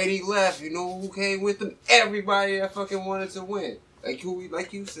when Brady left, you know who came with him? Everybody that fucking wanted to win. Like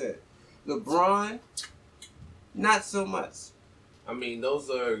you said. LeBron, not so much. I mean,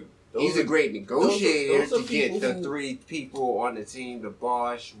 he's a great negotiator to get the three people on the team, the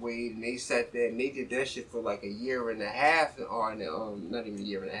Bosh, Wade, and they sat there and they did that shit for like a year and a half, or not even a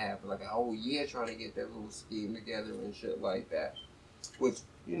year and a half, but like a whole year trying to get that little scheme together and shit like that. Which,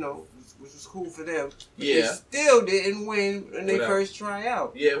 you know, which was cool for them. But they still didn't win in their first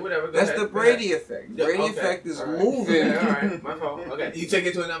tryout. Yeah, whatever. That's the Brady effect. Brady effect is moving. All right, my fault. Okay, you take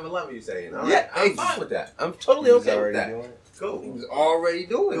it to another level, you're saying. All right. Yeah, I'm fine with that. I'm totally okay with that. Cool. He was already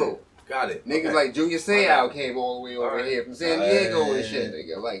doing it. Got it. Niggas like Junior Seau came all the way over here from San Diego and shit,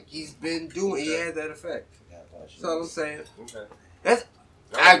 nigga. Like, he's been doing, he had that effect. That's all I'm saying. Okay.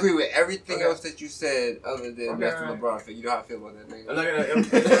 I agree with everything else that you said, other than that's the LeBron thing. You know how I feel about that nigga. I'm not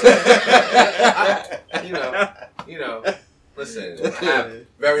gonna. Listen. I have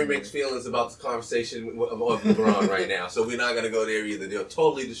very mixed feelings about this conversation of LeBron right now, so we're not gonna go there either. They'll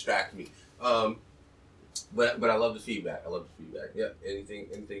totally distract me. But I love the feedback. Yeah. Anything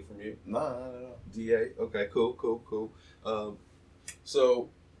from you? No. DA. Okay. Cool. So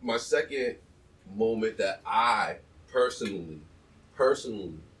my second moment that I personally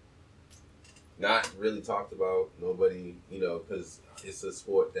not really talked about, nobody, you know, because it's a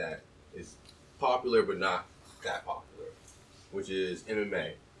sport that is popular but not that popular, which is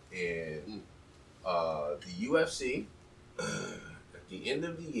MMA. And the UFC at the end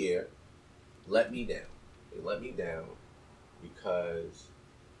of the year let me down. They let me down because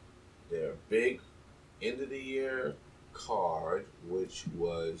their big end of the year card, which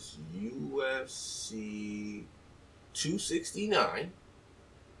was UFC 269,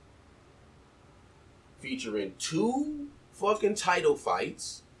 featuring 2 fucking title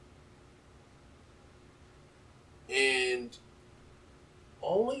fights, and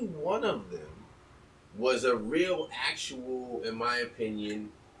only one of them was a real, actual, in my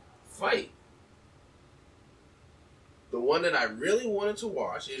opinion, fight. The one that I really wanted to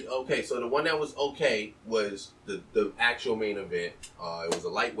watch, so the one that was okay was the actual main event. It was a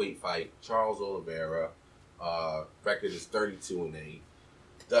lightweight fight. Charles Oliveira, record is 32-8.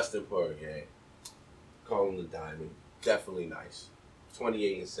 Dustin Poirier, Colin the Diamond, definitely nice.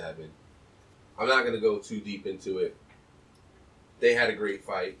 28-7. I'm not gonna go too deep into it. They had a great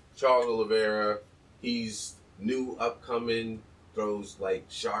fight. Charles Oliveira, he's new, upcoming, throws like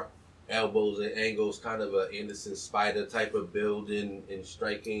sharp elbows and angles, kind of a Anderson Spider type of build and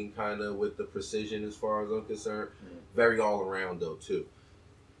striking, kind of with the precision as far as I'm concerned. Very all around though too.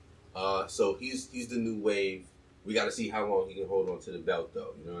 So he's the new wave. We got to see how long he can hold on to the belt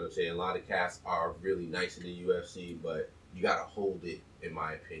though. You know what I'm saying? A lot of cats are really nice in the UFC, but you got to hold it, in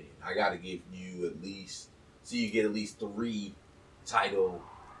my opinion. I got to give you at least 3 title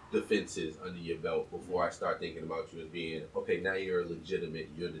defenses under your belt before I start thinking about you as being, okay, now you're legitimate,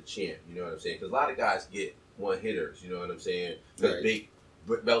 you're the champ, you know what I'm saying? Because a lot of guys get one-hitters, you know what I'm saying? Because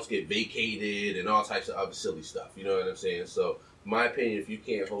belts get vacated and all types of other silly stuff, you know what I'm saying? So, in my opinion, if you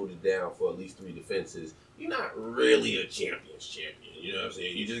can't hold it down for at least 3 defenses, you're not really a champion's champion, you know what I'm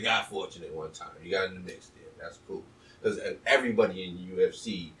saying? You just got fortunate one time. You got in the mix there. That's cool. Because everybody in the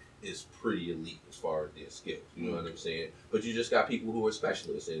UFC is pretty elite as far as their skills, you know what I'm saying? But you just got people who are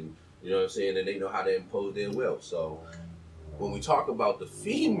specialists and, you know what I'm saying, and they know how to impose their will. So when we talk about the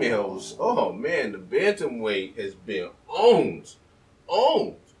females, oh man, the bantamweight has been owned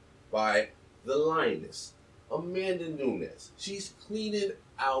by the lioness, Amanda Nunes. She's cleaning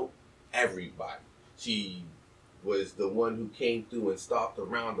out everybody. She was the one who came through and stalked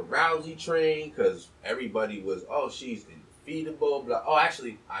around the Rousey train because everybody was, oh, she's undefeatable. Blah. Oh,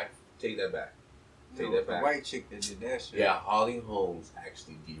 actually, I take that back. The white chick that did that shit. Yeah, Holly Holmes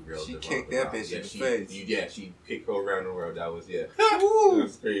actually derailed. She kicked that bitch in the face. Yeah, she kicked her around the world. That was that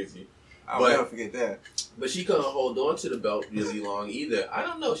was crazy. I'll never forget that. But she couldn't hold on to the belt really long either. I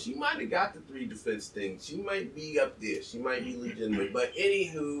don't know. She might have got the 3 defense thing. She might be up there. She might be legitimate. But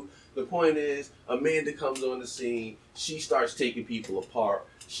anywho, the point is, Amanda comes on the scene. She starts taking people apart.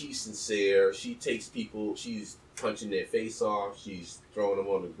 She's sincere. She takes people. She's punching their face off. She's throwing them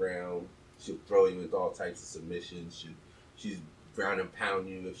on the ground. She'll throw you into all types of submissions. She's ground and pound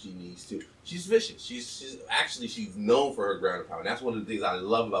you if she needs to. She's vicious. She's known for her ground and pound. That's one of the things I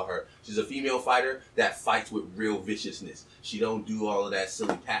love about her. She's a female fighter that fights with real viciousness. She don't do all of that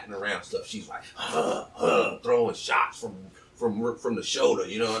silly patting around stuff. She's like throwing shots from the shoulder.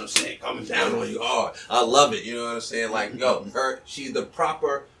 You know what I'm saying? Coming down on you hard. I love it. You know what I'm saying? Like she's the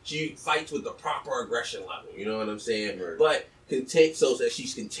proper. She fights with the proper aggression level. You know what I'm saying? Right. But so that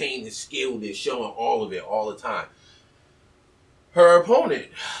she's contained and skilled and showing all of it all the time. Her opponent,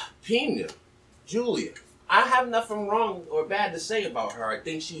 Pena, Julia, I have nothing wrong or bad to say about her. I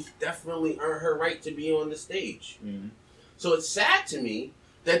think she's definitely earned her right to be on the stage. Mm-hmm. So it's sad to me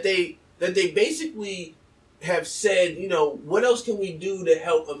that they basically have said, you know, what else can we do to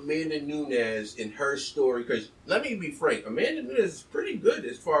help Amanda Nunes in her story? Because let me be frank, Amanda Nunes is pretty good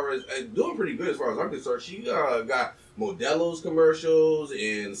doing pretty good as far as I'm concerned. She got Modelo's commercials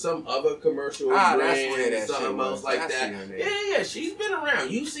and some other commercial brand and something else like that. Yeah, she's been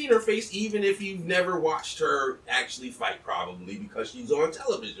around. You've seen her face even if you've never watched her actually fight, probably, because she's on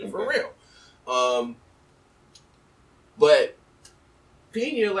television, for real. But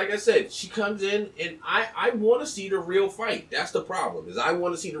Pena, like I said, she comes in and I want to see the real fight. That's the problem, is I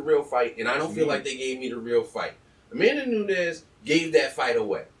want to see the real fight, and I don't feel like they gave me the real fight. Amanda Nunes gave that fight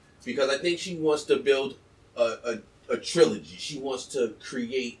away because I think she wants to build a trilogy. She wants to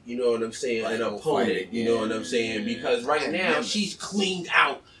create, you know what I'm saying, an opponent, you know what I'm saying? Because right now she's cleaned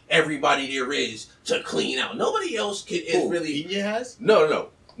out everybody there is to clean out. Nobody else is really. Pena has? No.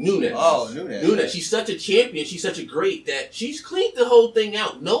 Nunes. Oh, Nunes. Yeah. She's such a champion. She's such a great that she's cleaned the whole thing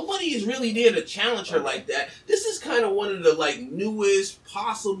out. Nobody is really there to challenge her like that. This is kind of one of the newest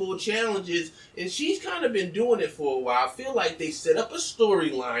possible challenges, and she's kind of been doing it for a while. I feel like they set up a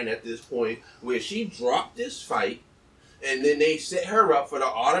storyline at this point where she dropped this fight, and then they set her up for the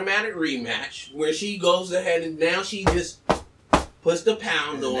automatic rematch where she goes ahead and now she just puts the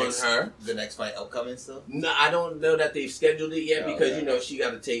pound on her. The next fight upcoming still? No, I don't know that they've scheduled it yet because, you know, she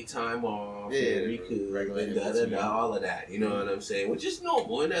got to take time off. And all of that. You know what I'm saying? Which is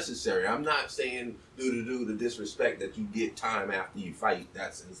normal and necessary. I'm not saying due to disrespect that you get time after you fight.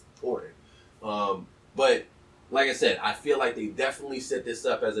 That's important. But, like I said, I feel like they definitely set this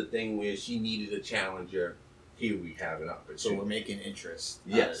up as a thing where she needed a challenger. Here we have an opportunity. So we're making interest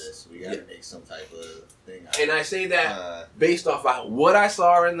out of this. We got to make some type of thing out of it. And I say that based off of what I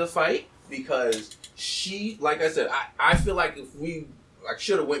saw in the fight, because she, like I said, I feel like if I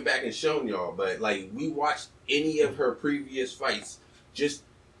should have went back and shown y'all, but we watched any of her previous fights, just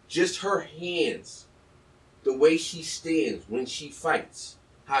her hands, the way she stands when she fights,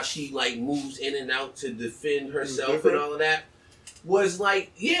 how she moves in and out to defend herself and all of that. Was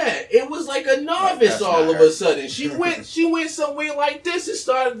it was like a novice all of a sudden. She went somewhere like this and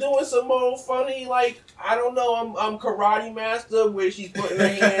started doing some old funny, I don't know, I'm karate master, where she's putting her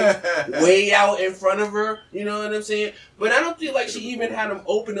hands way out in front of her, you know what I'm saying? But I don't feel like she even had them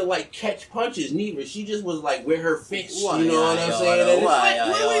open to catch punches neither. She just was where her fist, you know what I'm saying? And it's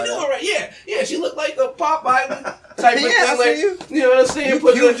what are we doing right? Yeah, she looked like a Popeye type of thing. You know what I'm saying?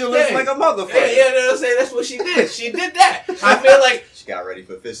 You look like a motherfucker. Yeah, you know what I'm saying? That's what she did. She did that. I feel like she got ready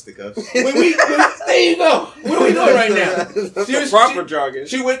for fisticuffs. There you go. What are we doing right now? That's proper jargon.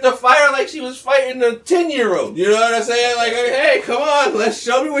 She went to fire like she was fighting a 10-year-old. You know what I'm saying? Hey, come on, let's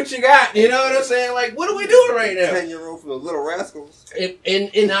show me what you got. You know what I'm saying? What are we doing right now? 10-year-old from the Little Rascals.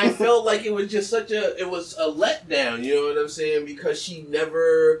 And I felt like it was just it was a letdown. You know what I'm saying? Because she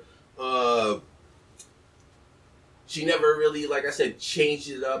never really, like I said, changed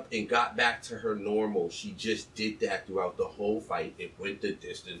it up and got back to her normal. She just did that throughout the whole fight. It went the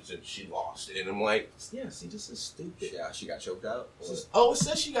distance and she lost. And I'm see, this is stupid. Yeah, she got choked out? It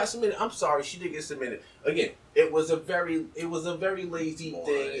says she got submitted. I'm sorry, she did get submitted. Again, it was a very lazy thing.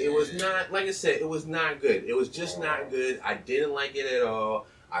 It was not, like I said, it was not good. It was just not good. I didn't like it at all.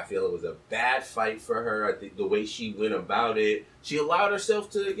 I feel it was a bad fight for her. I think the way she went about it, she allowed herself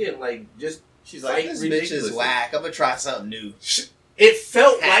to, again, just... She's like, this bitch is whack. I'm going to try something new. It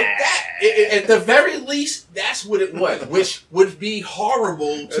felt like that. At the very least, that's what it was, which would be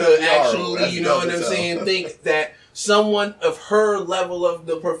horrible to actually, you know what I'm saying, think that someone of her level of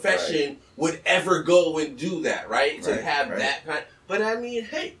the profession would ever go and do that, right? To have that kind. But I mean,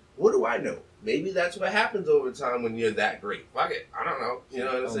 hey, what do I know? Maybe that's what happens over time when you're that great. Fuck it. I don't know. You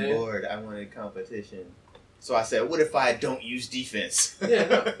know what I'm saying? I'm bored. I wanted competition. So I said, what if I don't use defense? Yeah,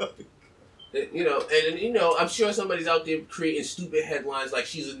 no. You know, and you know, I'm sure somebody's out there creating stupid headlines like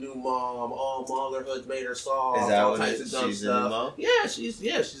she's a new mom. Oh, motherhood's made her soft. Is that all what types of dumb she's stuff. a new mom? Yeah,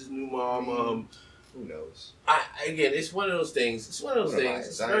 she's a new mom. Who knows? Again, it's one of those things. It's one of those things.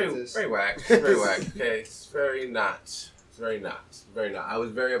 It's very whack. Okay, it's very not. It's very not. It's very not. I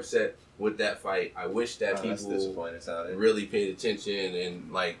was very upset with that fight. I wish that people really paid attention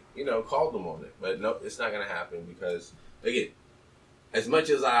and, like, you know, called them on it. But no, it's not gonna happen because, again, as much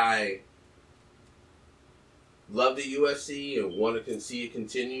as I love the UFC and want to see it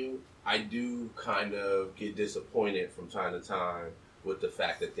continue, I do kind of get disappointed from time to time with the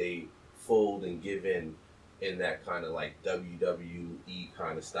fact that they fold and give in that kind of like WWE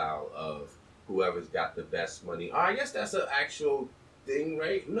kind of style of whoever's got the best money. I guess that's an actual thing,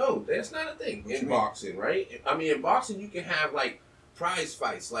 right? No, that's not a thing in boxing, right? I mean, in boxing you can have like prize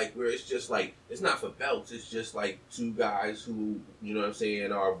fights, like where it's just like, it's not for belts, it's just like two guys who, you know what I'm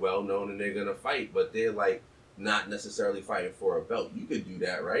saying, are well known and they're gonna fight, but they're like not necessarily fighting for a belt. You could do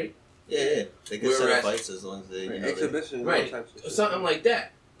that, right? Yeah. They can set up fights as long as they, exhibition, right? Something like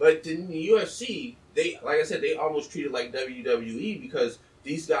that. But in the UFC, they, like I said, they almost treat it like WWE because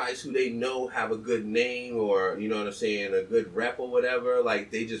these guys who they know have a good name or, you know what I'm saying, a good rep or whatever, like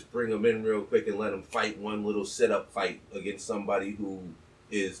they just bring them in real quick and let them fight one little sit-up fight against somebody who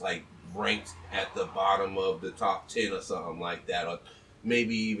is like ranked at the bottom of the top 10 or something like that, or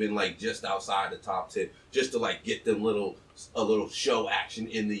maybe even like just outside the top 10, just to like get them a little show action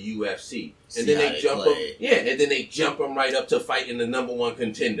in the UFC, and then they jump them, and then they jump them right up to fighting the number one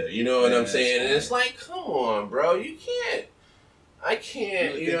contender. You know what I'm saying? And it's like, come on, bro, you can't. I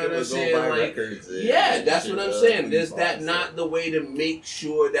can't. You know what I'm saying? Like, that's what I'm saying. Is that not the way to make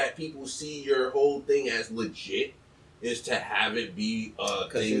sure that people see your whole thing as legit? Is to have it be a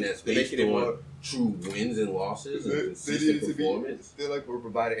thing that's based on true wins and losses and consistent performance. Feel like we're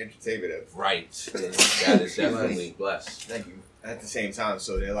providing entertainment. Right. That is definitely blessed. Thank you. At the same time,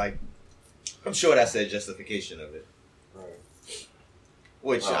 so they're like, I'm sure that's their justification of it. Right.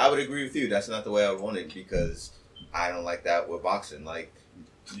 Which I would agree with you. That's not the way I would want it because I don't like that with boxing. Like,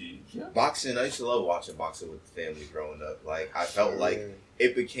 boxing, I used to love watching boxing with the family growing up. Like, I felt like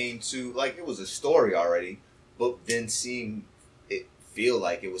it became too, like, it was a story already, but then seeing it feel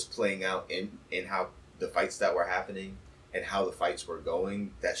like it was playing out in how the fights that were happening and how the fights were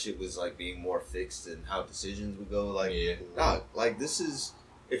going, that shit was like being more fixed and how decisions would go. Like, nah, like this is,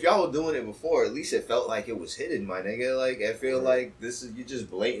 if y'all were doing it before, at least it felt like it was hidden, my nigga. Like, I feel like this is, you just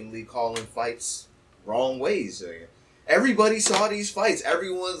blatantly calling fights wrong ways. Everybody saw these fights.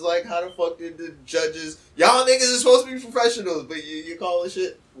 Everyone's like, how the fuck did the judges, y'all niggas are supposed to be professionals, but you calling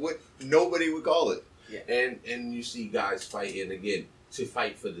shit what nobody would call it. Yeah. And you see guys fighting again to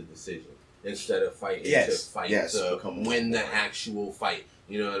fight for the decision instead of fighting to fight to win the actual fight.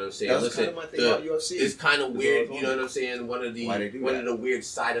 You know what I'm saying? That's kind of my thing about UFC. It's kind of weird. You know what I'm saying? One of the weird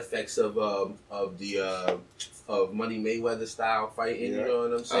side effects of Money Mayweather style fighting. You know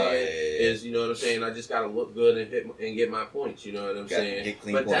what I'm saying? Is, you know what I'm saying? I just gotta look good and hit and get my points. You know what I'm saying?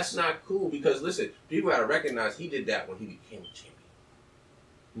 But that's not cool because listen, people gotta recognize he did that when he became a champion.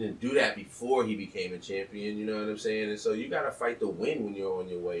 He didn't do that before he became a champion, you know what I'm saying? And so you gotta fight the win when you're on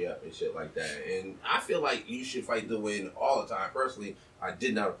your way up and shit like that. And I feel like you should fight the win all the time. Personally, I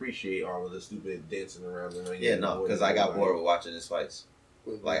did not appreciate all of the stupid dancing around the ring. Yeah, no, because I got bored with watching his fights.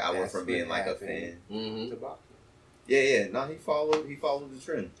 Like, I went from being like a fan to boxing. Yeah. No, he followed the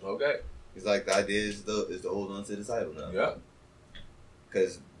trend. Okay. He's like, the idea is to hold on to the title now. Yeah.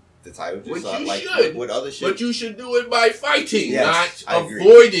 Because the title just with other shit. But you should do it by fighting, yes, not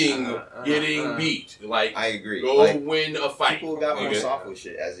avoiding getting beat. Like, I agree. Go win a fight. People got more soft with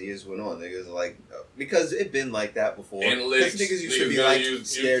shit as the years went on. Niggas like, because it been like that before. Because niggas used to be like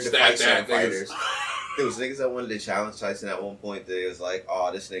scared to fight certain fighters. There was niggas that wanted to challenge Tyson at one point. That it was like,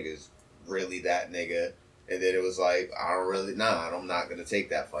 oh, this nigga's really that nigga. And then it was like, I'm not gonna take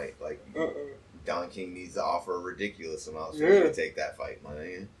that fight. Like, Don King needs to offer a ridiculous amount for me to take that fight, my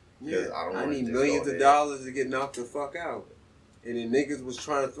nigga. Yeah, I need millions of dollars to get knocked the fuck out. And then niggas was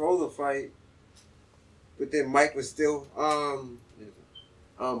trying to throw the fight, but then Mike was still knocking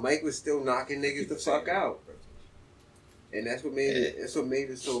niggas the fuck out. And that's what made it. That's what made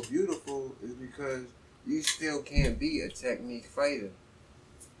it so beautiful, is because you still can't be a technique fighter,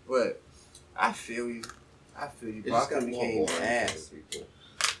 but I feel you. It just got Boxing more became boring ass. for people.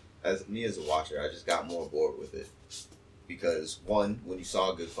 As a watcher, I just got more bored with it because one, when you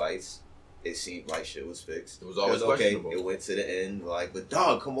saw good fights, it seemed like shit was fixed. It was always okay. questionable. It went to the end, like, but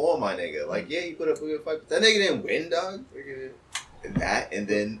dog, come on, my nigga. Like, yeah, you put up a good fight, but that nigga didn't win, dog. And that, and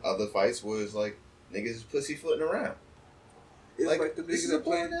then other fights was like niggas pussyfooting around. It's like the this niggas is a that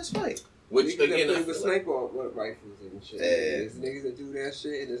play boring-ass fight. Which niggas again, that I play with feel like, sniper rifles and shit. Yeah. There's niggas that do that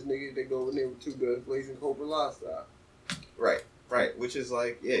shit, and there's niggas that go in there with 2 guns blazing Cobra Law style. Right. Which is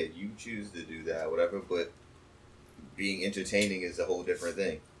like, yeah, you choose to do that, whatever, but being entertaining is a whole different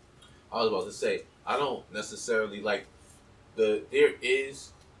thing. I was about to say, I don't necessarily like there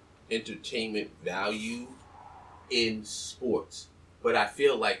is entertainment value in sports, but I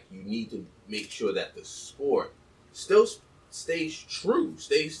feel like you need to make sure that the sport still stays true,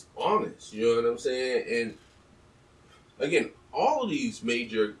 stays honest. You know what I'm saying? And again, all of these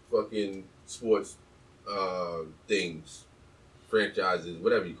major fucking sports things, franchises,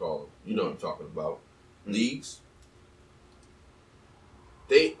 whatever you call them, you know what I'm talking about, leagues,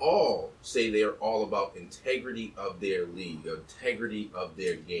 they all say they're all about integrity of their league, integrity of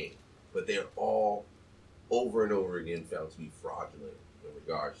their game, but they're all over and over again found to be fraudulent in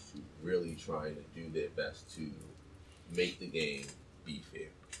regards to really trying to do their best to make the game be fair.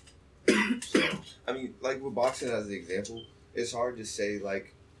 So, I mean, like with boxing as an example, it's hard to say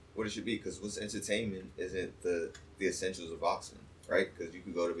like what it should be because what's entertainment isn't the essentials of boxing, right? Because you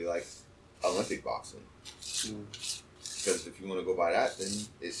could go to be like Olympic boxing. Because if you want to go by that, then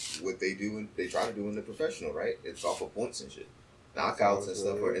it's what they do and they try to do in the professional, right? It's off of points and shit. Knockouts and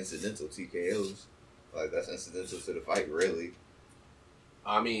stuff are incidental. TKOs, like that's incidental to the fight, really.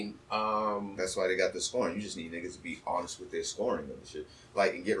 I mean, that's why they got the scoring. You just need niggas to be honest with their scoring and shit.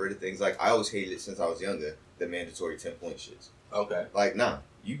 Like, and get rid of things like I always hated since I was younger the mandatory 10-point shits. Okay. Like, nah,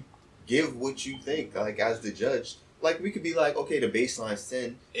 you give what you think. Like as the judge, like we could be like, okay, the baseline's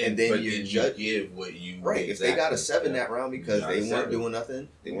 10, and then you judge give what you right. Exactly. If they got a 7 that round because they weren't doing nothing,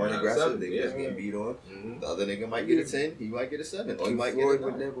 they weren't aggressive, they was getting beat on. Mm-hmm. The other nigga might get a 10, he might get a 7, or he might get a 9.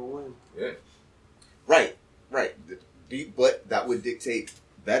 Would never win. Yeah. Right. But that would dictate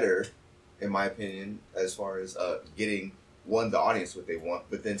better, in my opinion, as far as getting the audience what they want,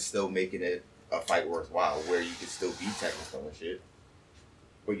 but then still making it a fight worthwhile, where you can still be technical and shit,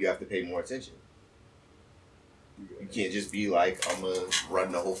 but you have to pay more attention. You can't just be like, I'm gonna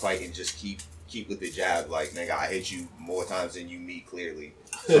run the whole fight and just keep with the jab. Like, nigga, I hit you more times than you me clearly,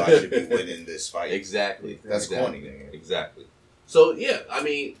 so I should be winning this fight. Exactly. That's corny, nigga. Exactly. So yeah, I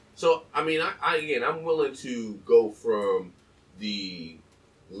mean, I again, I'm willing to go from the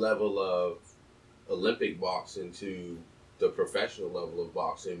level of Olympic boxing to the professional level of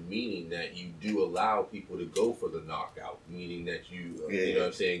boxing, meaning that you do allow people to go for the knockout, meaning that you know what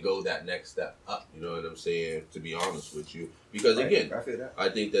I'm saying, go that next step up, you know what I'm saying, to be honest with you. Because again, I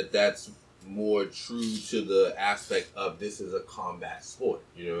think that that's more true to the aspect of this is a combat sport,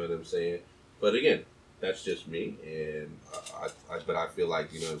 you know what I'm saying? But again, that's just me, and but I feel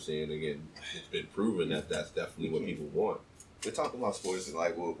like, you know what I'm saying, again, it's been proven that that's definitely what people want. We're talking about sports and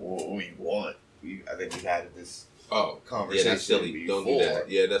like what we want. I think we had this conversation. Yeah, that's silly. Don't do that.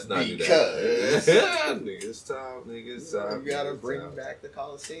 Yeah, that's not because do that. Niggas time. You gotta bring back the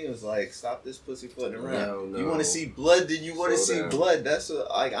Coliseums. Like, stop this pussyfooting around. No. You want to see blood? Then you want to see blood. That's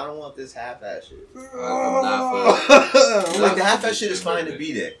like, I don't want this half-ass shit. I'm not for. Like, the half-ass shit is fine to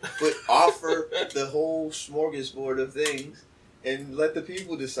be there, but offer the whole smorgasbord of things. And let the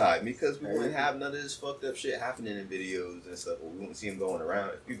people decide, because we wouldn't have none of this fucked up shit happening in videos and stuff. We wouldn't see them going around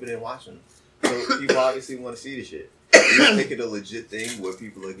if people didn't watch them. So people obviously want to see the shit. You make it a legit thing where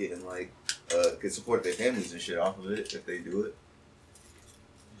people are getting like can support their families and shit off of it if they do it.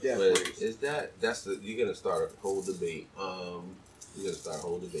 Yeah, but is that's the you're gonna start a whole debate. You're gonna start a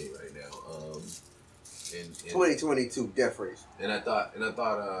whole debate right now. In 2022 death race. And I thought I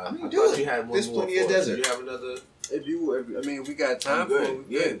thought you had one There's more. plenty of desert. Do you have another? I mean, we got time for it.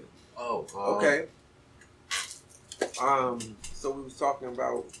 We good. Oh, okay. So we was talking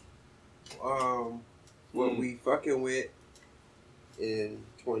about what we fucking with in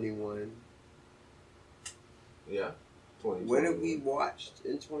 21. Yeah. 2021. What have we watched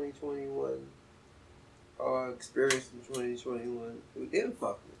in 2021? Experienced in 2021? We didn't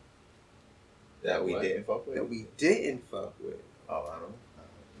fuck with. That we didn't fuck with? That we didn't fuck with. Oh, I don't know.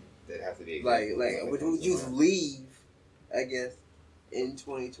 That have to be like would you just leave, I guess, in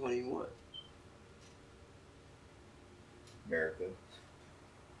 2021? America.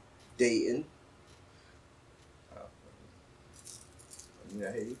 Dating. I mean,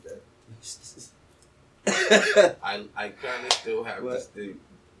 I hate that. I kind of still have to stay.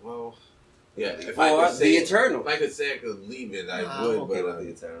 Well, Yeah, if Or I could say the Eternals. If I could say I could leave it, I I'm would. okay But with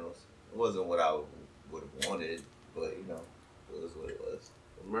the Eternals. It wasn't what I would have wanted, but it was what it was.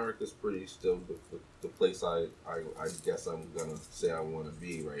 America's pretty still the place I guess I'm gonna say I want to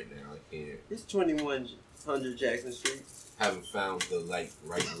be right now. I can't. It's 2100 Jackson Street. Haven't found the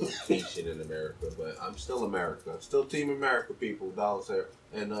right location in America, but I'm still America. Still Team America, people. Dollars here.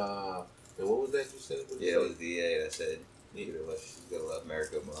 And what was that you said? Yeah, it was DA that said you gotta let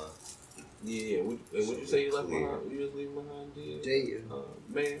America behind. Yeah, would you say you left behind? You was leaving behind, Dayton.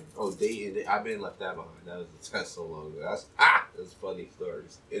 Man. Oh, Dayton. I've been left that behind. That's so long ago. That's funny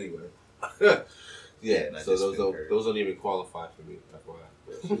stories. Anyway. Yeah, so those don't even qualify for me.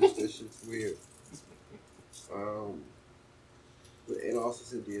 FYI. This shit's weird. It also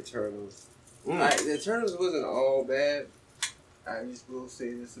said the Eternals. The Eternals wasn't all bad. I just will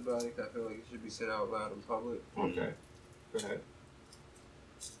say this about it. I feel like it should be said out loud in public. Okay. Go ahead.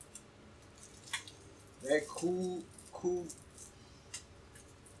 That cool,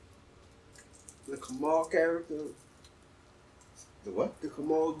 the Kamal character. The what? The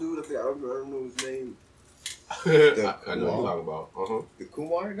Kamal dude. I don't know his name. I know what you're talking about. The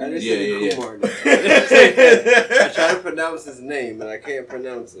Kumar guy? I didn't say the Kumar guy. I try to pronounce his name and I can't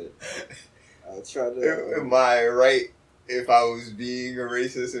pronounce it. I try to. Am I right if I was being a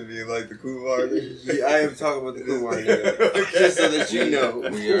racist and being like the Kumar? Yeah, I am talking about the Kumar nigga. Okay. Just so that you know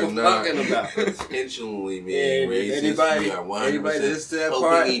we are I'm not talking about. Intentionally being racist. Anybody that listens to that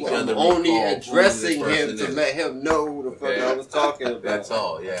part, I'm only addressing him to let him know who the fuck I was talking about. That's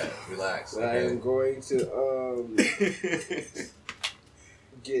all. Yeah, relax. But I am going to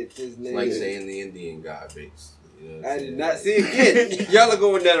get this name. It's like saying the Indian guy, basically. You know I did not see it again. Y'all are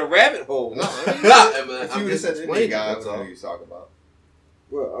going down a rabbit hole. No, if you would have said the Indian guy, I don't know who you're talking about.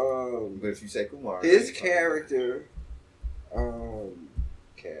 Well, but if you say Kumar, his character,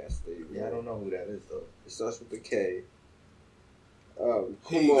 cast. Yeah, I don't know who that is though. It starts with the K.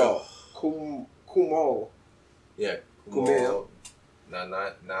 Kumal. Kumal. Yeah, Kumal.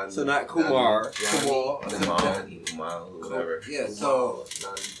 Not. So not Kumar. Kumal. Kumal, whatever. Yeah. So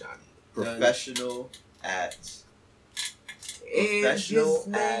professional at. His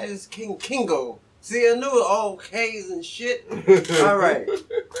name is Kingo. See, I knew all K's and shit. All right.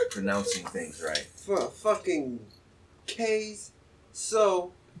 Pronouncing things right. Fucking K's.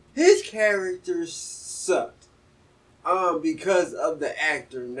 So, his character sucked. Because of the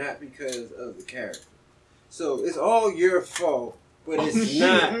actor, not because of the character. So, it's all your fault, but it's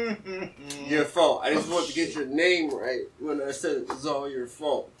not your fault. I just want to get your name right when I said it's all your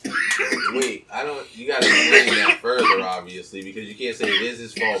fault. Wait, you gotta explain that further, obviously, because you can't say it is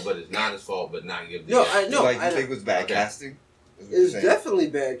his fault, but it's not his fault, but not give the I know. Like, you think it was bad casting? It's definitely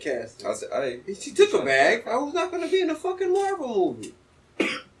bad casting. He took a bag. I was not going to be in a fucking Marvel movie.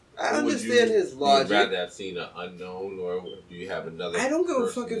 I understand his logic. Would you rather have seen an unknown, or do you have another? I don't give a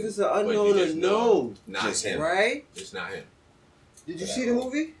fuck if it's an unknown or known. Not him. Right? It's not him. Did you see the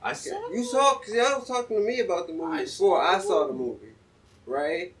movie? I saw it. You saw, because y'all was talking to me about the movie before I saw the movie.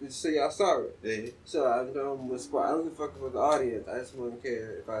 Right? So y'all saw it. Yeah. So I know I'm with Spot. I don't give a fuck about the audience. I just wouldn't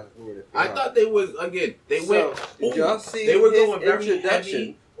care if I heard it. I thought they was, again, they went. Did y'all see they were going very introduction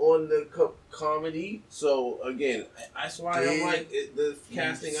heavy on the comedy. So again, that's why I'm like the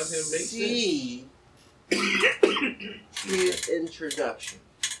casting of him makes sense. His introduction.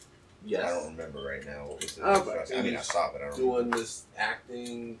 Yes. I don't remember right now what was it. Okay. I mean, I saw it, but I don't doing remember. this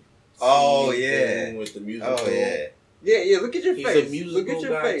acting. Oh, scene yeah. thing with the musical. Oh, yeah. Yeah, look at your He's face. a musical Look at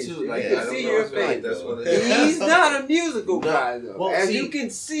your guy face. too. You Like, can I don't see know, your I feel like face. that's what it is. He's not a musical guy, though. Well, As see, you can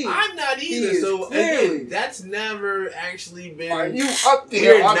see. I'm not either. is So clearly- again, that's never actually been. Are you up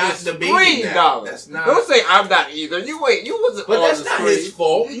there We're on not the debating screen, that. dog? That's not. Don't say I'm not either. You wasn't But on that's the not screen. his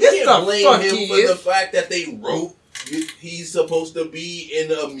fault. You Yes, can't the blame fuck him he for is. the fact that they wrote he's supposed to be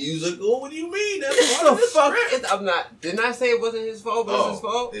in a musical. What do you mean? That's It's part of the the fuck. script. I'm not. Didn't I say it wasn't his fault? But it's his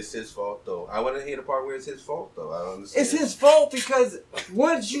fault. It's his fault though. I want to hear the part where it's his fault though. I don't understand. It's his fault because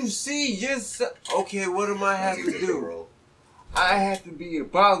once you see okay, what am I have to do? I have to be in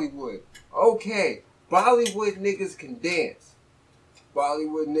Bollywood. Okay, Bollywood niggas can dance.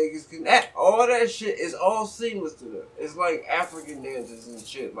 Bollywood niggas can act. All that shit is all seamless to them. It's like African dances and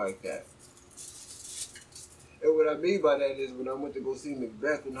shit like that. And what I mean by that is when I went to go see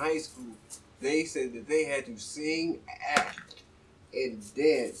Macbeth in high school, they said that they had to sing, act, and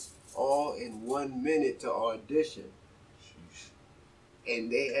dance all in 1 minute to audition.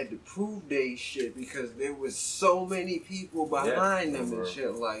 And they had to prove they shit because there was so many people behind them and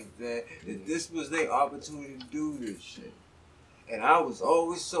shit like that, that this was their opportunity to do this shit. And I was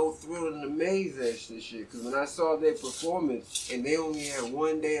always so thrilled and amazed at this shit. Because when I saw their performance, and they only had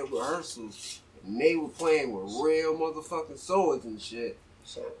 1 day of rehearsals, and they were playing with real motherfucking swords and shit,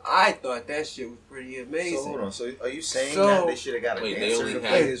 so I thought that shit was pretty amazing. So hold on. So are you saying that they should have got a dancer to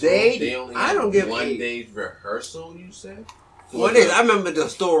play his role? They only I don't give 1 day's rehearsal, you said? 1 day. I remember the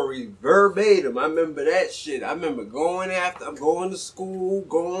story verbatim. I remember that shit. I remember I'm going to school,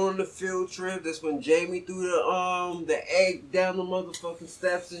 going on the field trip. That's when Jamie threw the egg down the motherfucking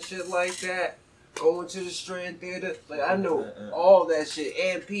steps and shit like that. Going to the Strand Theater. Like, I know all that shit.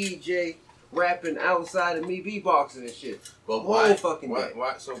 And PJ rapping outside of me beatboxing and shit. But whole fucking day.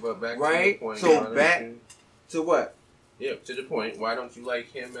 Why? So, but back right? to the point. So back to what? Yeah, to the point. Why don't you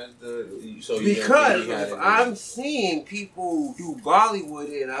like him as the? So because if I'm seeing people do Bollywood,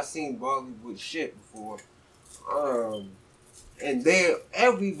 and I've seen Bollywood shit before, and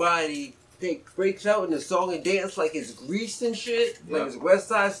everybody breaks out in the song and dance like it's Grease and shit, like it's West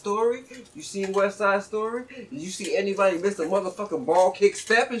Side Story. You seen West Side Story? Did you see anybody miss a motherfucking ball kick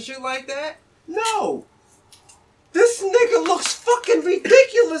step and shit like that? No. This nigga looks fucking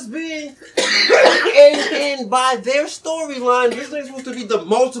ridiculous being and by their storyline, this nigga's supposed to be the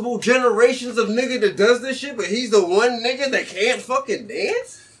multiple generations of nigga that does this shit, but he's the one nigga that can't fucking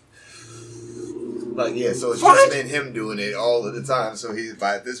dance? Like, yeah, so it's just been him doing it all of the time, so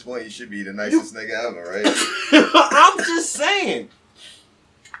at this point he should be the nicest nigga ever, right? I'm just saying.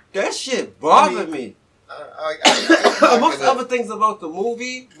 That shit bothered me. Amongst other things about the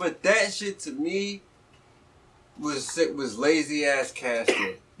movie, but that shit to me was lazy ass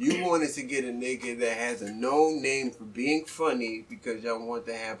casting. You wanted to get a nigga that has a known name for being funny because y'all want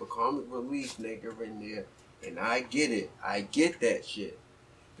to have a comic relief nigga in there, and I get it. I get that shit.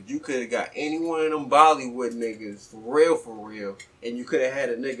 But you could have got any one of them Bollywood niggas for real, and you could have had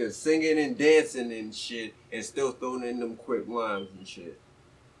a nigga singing and dancing and shit, and still throwing in them quick lines and shit.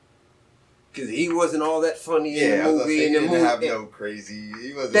 Cause he wasn't all that funny in the movie. He didn't have no crazy.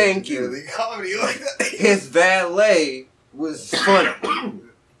 He wasn't really comedy like that. His valet was funny,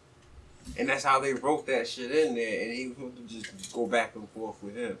 and that's how they wrote that shit in there. And he would just go back and forth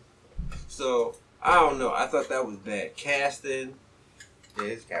with him. So I don't know. I thought that was bad casting. Yeah,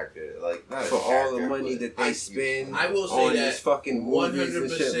 his character, like not for all the money that they spend I will say on that these fucking movies and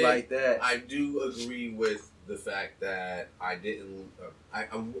shit like that. I do agree with the fact that I didn't. It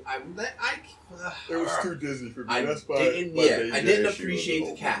was too Disney for me. I didn't appreciate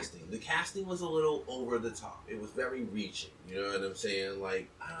the casting. The casting was a little over the top. It was very reaching. You know what I'm saying? Like,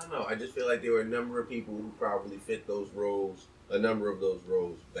 I don't know. I just feel like there were a number of people who probably fit those roles. A number of those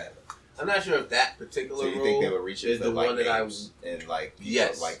roles better. I'm not sure if that particular role think they were reaching is for the like one that I was and like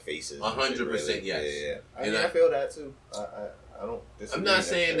like faces. 100% yes. Yeah. I feel that too. I don't. I'm not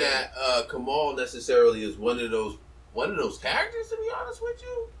saying that Kamal necessarily is one of those characters, to be honest with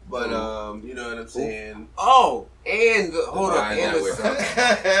you. But you know what I'm saying. Oh, and hold on,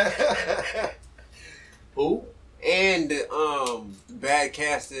 who? And the bad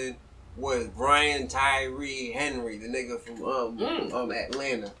casting was Brian Tyree Henry, the nigga from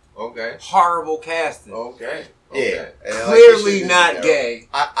Atlanta. Okay. Horrible casting. Okay. Yeah. Clearly not gay.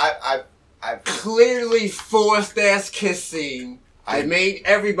 I clearly forced ass kissing. It made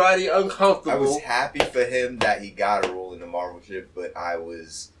everybody uncomfortable. I was happy for him that he got a role in the Marvel ship, but I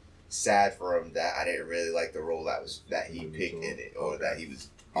was sad for him that I didn't really like the role that he picked in it or that he was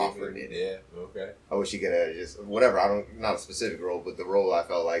offered in it. Yeah. Okay. I wish he could have just whatever. Not a specific role, but the role I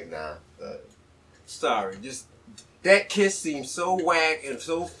felt like Sorry, just. That kiss seemed so whack and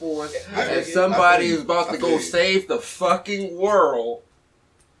so forced. And somebody who's about to go save the fucking world.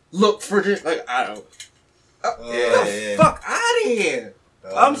 Look for this. Like, I don't. Fuck out of here.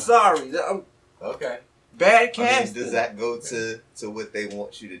 I'm sorry. Okay. Bad casting. Does that go to what they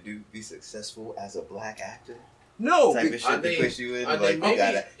want you to do? Be successful as a black actor? No. Type of shit they push you in. Like, you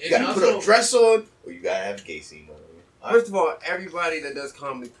gotta put a dress on, or you gotta have a gay scene on. First of all, everybody that does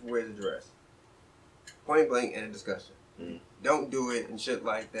comedy wears a dress. Point blank in a discussion. Don't do it and shit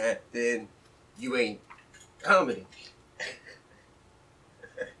like that, then you ain't comedy.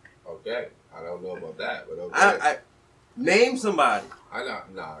 Okay. I don't know about that, but okay. Name somebody. I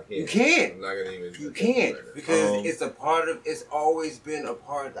can't. You can't. I'm not gonna even. You can't because it's a part of. It's always been a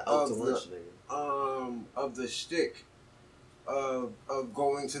part of the shtick of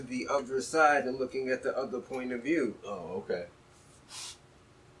going to the other side and looking at the other point of view. Oh, okay.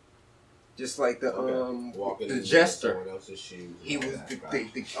 Just like the jester. Someone else's shoes. He was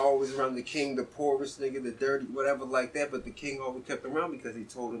the always around the king, the poorest nigga, the dirty, whatever like that. But the king always kept around because he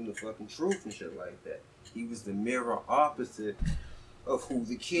told him the fucking truth and shit like that. He was the mirror opposite of who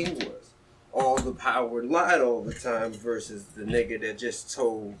the king was. all the power lied all the time versus the nigga that just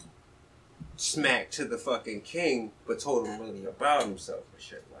told smack to the fucking king, but told him really about himself and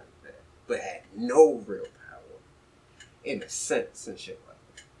shit like that, but had no real power in a sense and shit like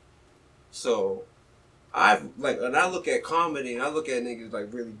that. So when I look at comedy and I look at niggas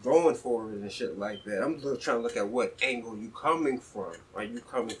like really going for it and shit like that, I'm trying to look at what angle you coming from. Are you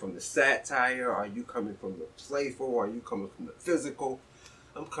coming from the satire? Are you coming from the playful? Are you coming from the physical?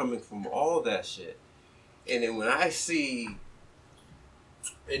 I'm coming from all that shit. And then when I see...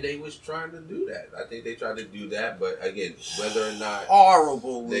 And they was trying to do that. I think they tried to do that, but again, whether or not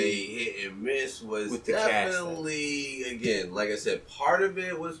horrible they hit and miss was with the definitely casting. Again, like I said, part of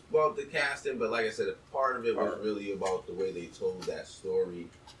it was about the casting, but like I said, part of it was really about the way they told that story.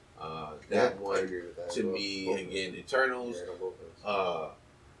 That one, I agree with that. To me, again, Eternals,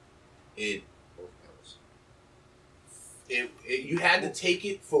 you had to take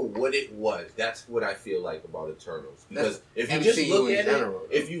it for what it was. That's what I feel like about Eternals. Because if you just look at it,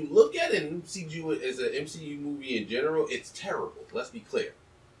 if you look at it and MCU as an MCU movie in general, it's terrible. Let's be clear.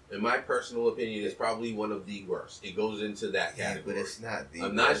 In my personal opinion, it's probably one of the worst. It goes into that category. But it's not the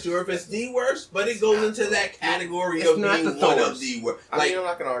I'm worst. not sure if it's the worst, but it goes into that category of being one of the worst. I mean, I'm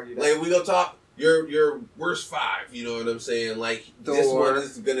not gonna argue that. Like, we gonna talk your worst 5, you know what I'm saying? Like, this one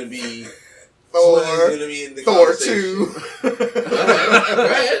is gonna be... Thor, gonna be in the Thor 2. Go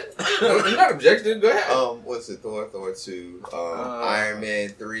ahead. I'm not objecting. Go ahead. What's it? Thor 2. Iron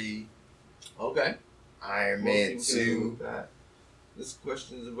Man 3. Okay. Iron Man 2. This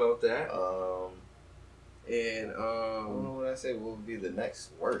question's about that. I don't know what I say. What would be the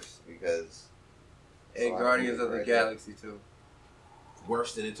next worst? Because and Guardians of the Galaxy 2.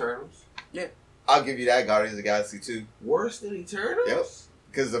 Worse than Eternals? Yeah. I'll give you that. Guardians of the Galaxy 2. Worse than Eternals? Yep.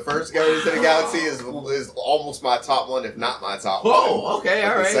 Because the first Guardians of the Galaxy is almost my top one, if not my top one. Oh, okay,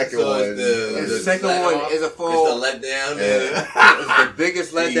 all right. The second one, the second one is a full. It's the letdown. Yeah. It's the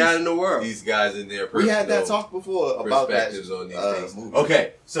biggest letdown in the world. These guys in their we had that talk before about that on these things. Movie.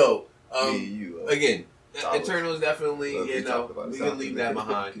 Okay, so again, Eternals definitely. We can leave that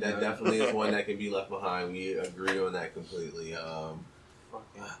behind. That definitely is one that can be left behind. We agree on that completely. I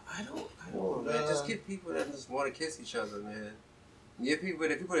don't. Man, just get people that just want to kiss each other, man. Get people,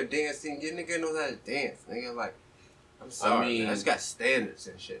 if you put a dance scene, get nigga knows how to dance. Nigga, like, I'm sorry, man, I just got standards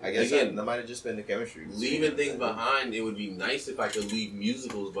and shit. I guess that might have just been the chemistry. Leaving things behind, it would be nice if I could leave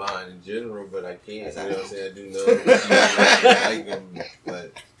musicals behind in general, but I can't. You know what I'm saying? I do know I like them,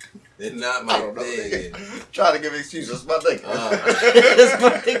 but they're not my thing. Trying to give excuses. It's my thing. It's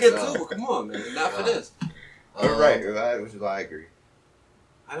my thing too. Come on, man. Not for this. Right, which is why I agree.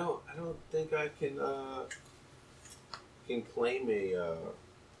 I don't think I can claim a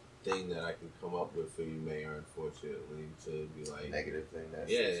thing that I can come up with for you, Mayor, unfortunately, to be like... Negative thing.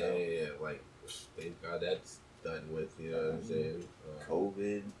 Yeah. Like, thank God that's done with, you know what I'm saying?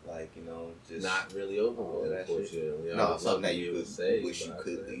 COVID, like, you know, just... Not really over with, unfortunately. No, something that you wish you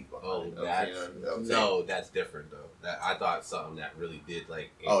could leave behind. No, that's different, though. I thought something that really did,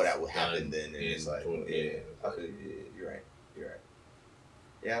 like... that would happen then, and it's like... Yeah. You're right.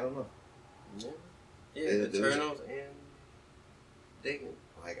 Yeah, I don't know. Yeah, Eternals and... Digging.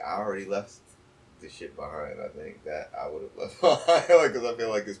 Like, I already left the shit behind. I think that I would have left behind, because I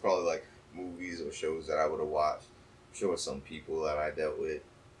feel like it's probably like movies or shows that I would have watched. I'm sure some people that I dealt with,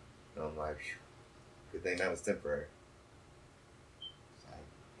 and I'm like, good thing that was temporary. I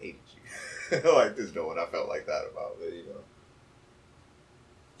hated you. Like, there's no one I felt like that about, but you know,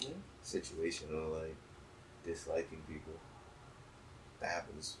 situational, like disliking people. That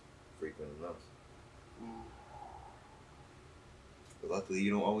happens frequent enough. But luckily, you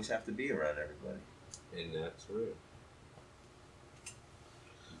don't always have to be around everybody. And that's real.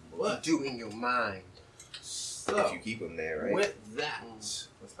 What you do in your mind? So, if you keep them there, right? With that, it's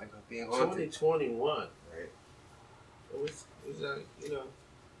like being haunted. 2021. Right. It was you know.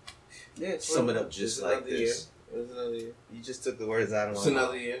 Yeah, sum it up just like this. It was another year. You just took the words out of my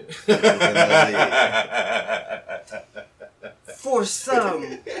mouth. It's another year. For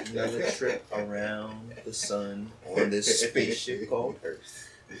some. Another trip around the sun on this spaceship called Earth.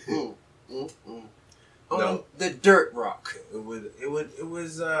 On the dirt rock. It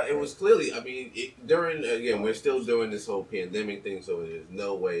was clearly. I mean, we're still doing this whole pandemic thing, so there's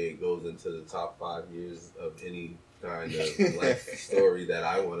no way it goes into the top 5 years of any kind of life story that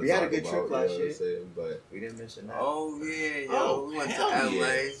I want to talk about. We had a good trip last year, but we didn't mention that. Oh yeah, we went to LA.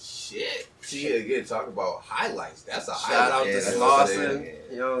 Yeah. Shit. See, again, talk about highlights. That's a shout highlight. out to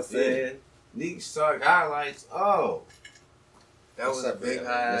Slauson. You know what I'm saying? Nick Stark highlights. Oh, That was a big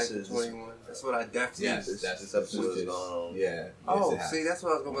high 21. That's what I definitely. Yes, this episode is going on. Yeah. Oh, yes, see, that's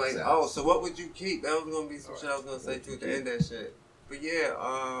what I was gonna be like. Oh, so what would you keep? That was gonna be some shit I was gonna say too at the end of that shit. But yeah,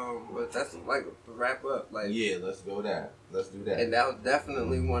 but that's like to wrap up. Like, yeah, let's go that. Let's do that. And that was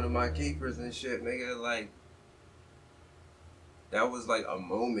definitely one of my keepers and shit, nigga. Like, that was like a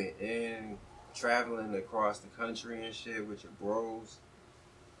moment in traveling across the country and shit with your bros.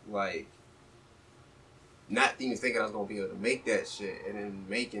 Like, not even thinking I was gonna be able to make that shit, and then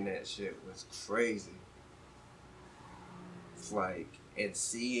making that shit was crazy. It's like, and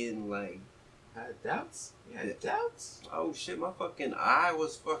seeing like. Had doubts? You had doubts? Oh shit, my fucking eye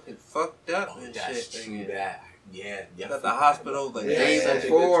was fucking fucked up and that's shit. True that. Yeah. Got the hospital the day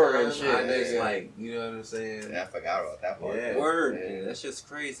before and shit. It's like, you know what I'm saying? Yeah, I forgot about that part. Yeah. Word, man. That's just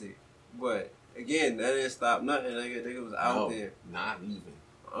crazy. But again, that didn't stop nothing. Nigga was out there. Not even.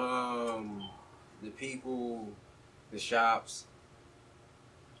 The people, the shops,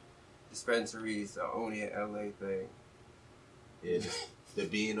 dispensaries, the only LA thing. Yeah. The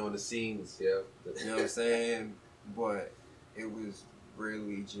being on the scenes, yeah. You know what I'm saying? But it was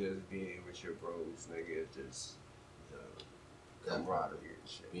really just being with your bros, nigga. Just camaraderie and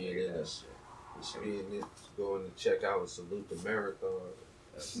shit. Being in that shit. Being it, going to check out and salute the marathon.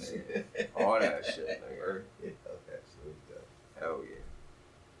 All that shit, nigga. Yeah, absolutely. Hell yeah.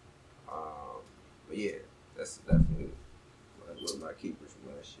 But yeah, that's definitely one of my keepers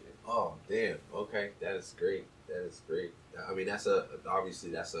from that shit. Oh damn! Okay, that is great. That is great. I mean,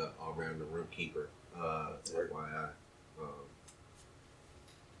 obviously that's a around the room keeper. FYI.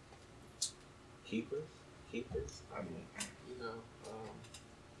 Keepers. I mean, you know.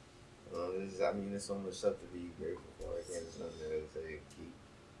 There's so much stuff to be grateful for. Again, it's nothing to say keep.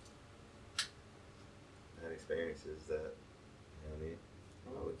 And experiences that, you know what I mean?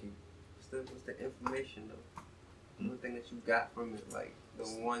 What's the information though? One thing that you got from it, like the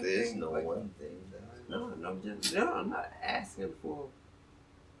one There's thing. no like, one thing. I'm not asking for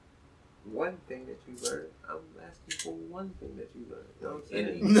one thing that you learned. I'm asking for one thing that you learned. You know what I'm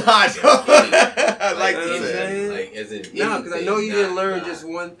saying? I'd like to to say. say. Like, as in No, because I know you didn't learn just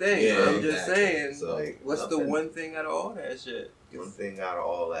one thing. Yeah, I'm just exactly. saying, So, like, what's the nothing. one thing out of all that shit? One thing out of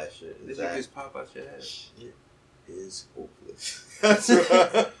all that shit Did is you that just pop out your head? shit is hopeless. That's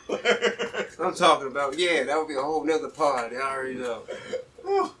right. I'm talking about, yeah, that would be a whole nother pod. I already know.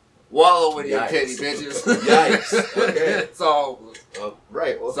 Wallow with your Yikes. petty bitches. Yikes. Okay. It's all.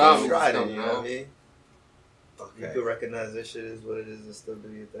 Right, well, Zombies you tried it, come you know what I out. mean? You Okay. could recognize this shit is what it is and still do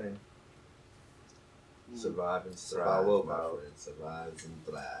your thing. Survive and thrive, Survival my mode. friend. Survive and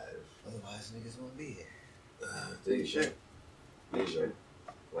thrive. Otherwise, niggas won't be here. There you go. Shit. There you go.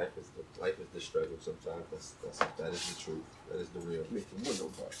 Life is the struggle sometimes. That is the truth. That is the real.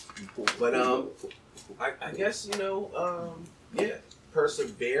 But I guess yeah,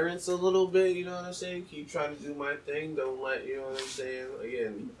 perseverance a little bit. You know what I'm saying? Keep trying to do my thing. Don't let you know what I'm saying.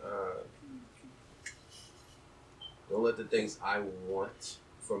 Again, don't let the things I want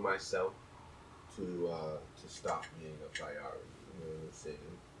for myself to stop being a priority. You know what I'm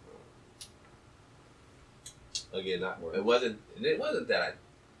saying? Again, it wasn't that I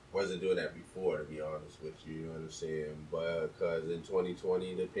wasn't doing that before, to be honest with you. You know what I'm saying? But because in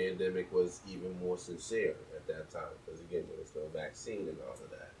 2020, the pandemic was even more sincere at that time. Because again, there was no vaccine and all of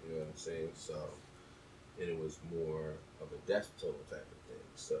that. You know what I'm saying? So, and it was more of a death toll type of thing.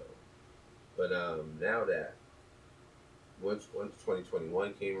 So, but now that once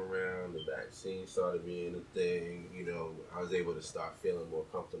 2021 came around, the vaccine started being a thing. You know, I was able to start feeling more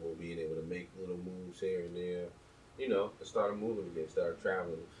comfortable, being able to make little moves here and there. You know, I started moving again, started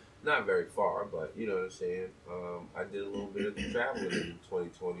traveling. Not very far, but you know what I'm saying. I did a little bit of traveling in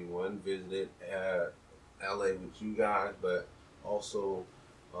 2021. Visited LA with you guys, but also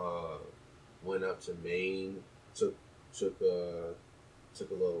went up to Maine. Took a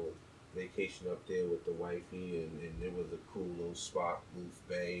little vacation up there with the wifey, and it was a cool little spot, Booth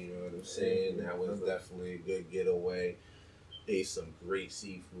Bay. You know what I'm saying? That was definitely a good getaway. Ate some great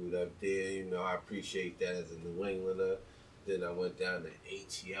seafood up there. You know, I appreciate that as a New Englander. Then I went down to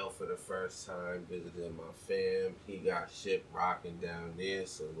ATL for the first time, visited my fam. He got shit rocking down there.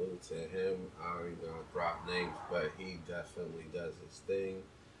 Salute to him. I ain't gonna drop names, but he definitely does his thing.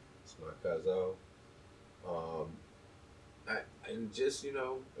 It's my cousin. And just, you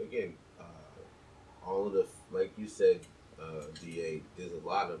know, again, all of the, like you said, DA, there's a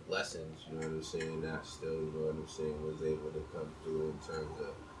lot of blessings, you know what I'm saying, that still, you know what I'm saying, was able to come through in terms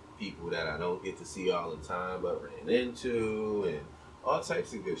of people that I don't get to see all the time, but ran into, and all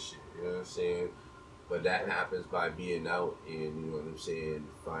types of good shit, you know what I'm saying. But that happens by being out and, you know what I'm saying,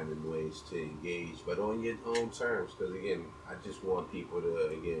 finding ways to engage, but on your own terms. Because, again, I just want people to,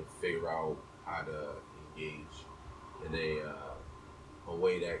 again, figure out how to engage in a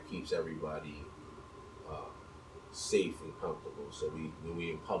way that keeps everybody safe and comfortable. So when we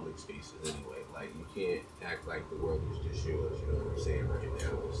in public spaces anyway, like, you can't act like the world is just yours, you know what I'm saying, right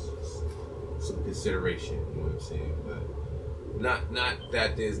now. It's some consideration, you know what I'm saying, but not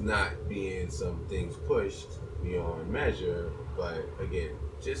that there's not being some things pushed beyond measure, but again,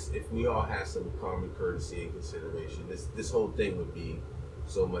 just if we all have some common courtesy and consideration, this whole thing would be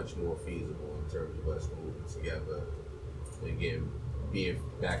so much more feasible in terms of us moving together, again, being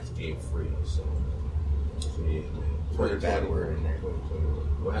back to being free. So yeah, man. Heard a bad word in there.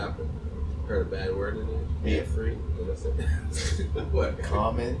 What happened? Heard a bad word in there? Being free? What I said? What?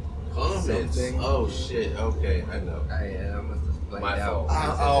 Comments. Something? Oh shit, okay, I know. I must have blanked My out. fault.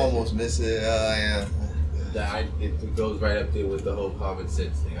 I almost miss it. Yeah. It goes right up there with the whole common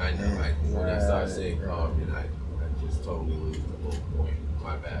sense thing. I know. When I started saying common, I just totally lose the whole point.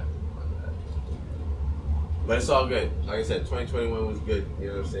 My bad. But it's all good. Like I said, 2021 was good. You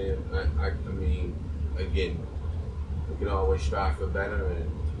know what I'm saying? I mean, again, we can always strive for better,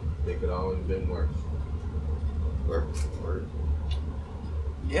 and they could always been worse. Word.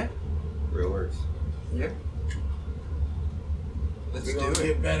 Yeah. Real words. Yeah. Let's We're do gonna it.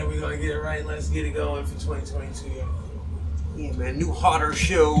 get better. We're gonna get it right. Let's get it going for 2022, y'all. Yeah, man. New hotter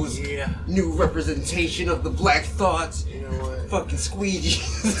shows. Yeah. New representation of the Black Thoughts. You know what? Fucking squeegee.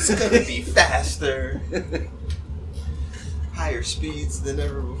 It's gonna be faster. Higher speeds than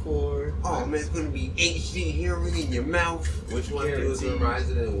ever before. Oh man, it's gonna be HD hearing in your mouth. Which one is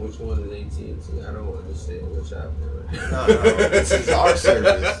Verizon and which one is AT&T? I don't understand which happening. No, this is our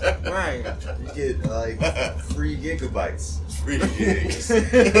service. Right. You get like free gigabytes. Free gigs.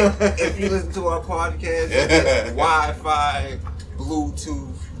 If you listen to our podcast, you get Wi-Fi,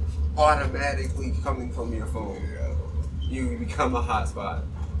 Bluetooth, automatically coming from your phone. You become a hotspot.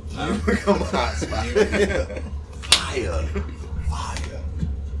 You become a hotspot. Fire.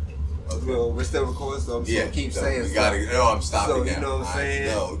 Okay. Well, we're still recording, so I'm just gonna keep saying we gotta, stuff. no, I'm stopping So, now. you know what I'm saying?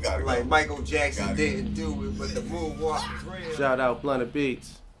 No, we gotta like go. Michael Jackson didn't do it, but the moonwalk is real. Shout out Blunted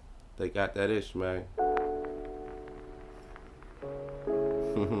Beats. They got that ish, man.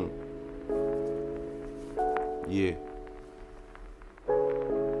 Yeah.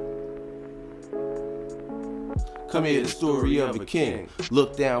 Come here, the story of a king.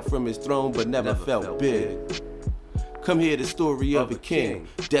 Looked down from his throne, but never felt big. Come here, the story of a king.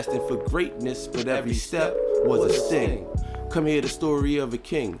 Destined for greatness, but every step was a sting. Come here, the story of a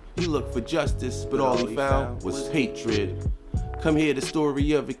king. He looked for justice, but all he found was hatred. Come here, the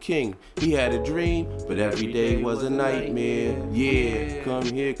story of a king. He had a dream, but every day was a nightmare. Yeah, come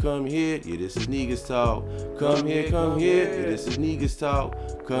here, yeah, this is Niggas Talk. Come here, yeah, this is Niggas Talk.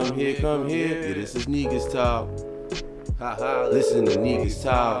 Come here, yeah, this is Niggas Talk. Haha, listen to Niggas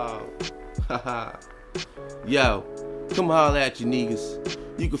Talk. Haha. Yo, come holler at you niggas.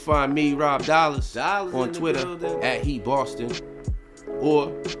 You can find me, Rob Dollars, on Twitter at @HeBoston.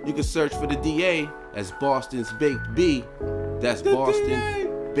 Or you can search for the DA as Boston's Baked B. That's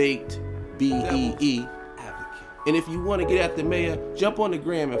Boston Baked BEE. And if you want to get at the mayor, jump on the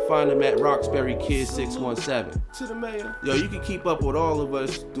gram and find him at Roxbury Kid 617. To the mayor. Yo, you can keep up with all of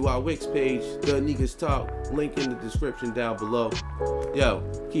us through our Wix page, The Niggas Talk. Link in the description down below. Yo,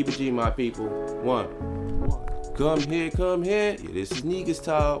 keep it G, my people. One. Come here, yeah, this is Niggas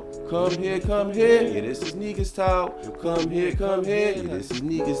Talk. Come here, yeah, this is Niggas Talk. Come here, yeah, this is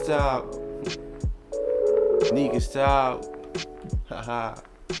Niggas Talk. Niggas Talk. Haha.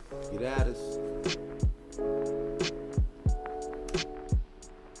 Get at us.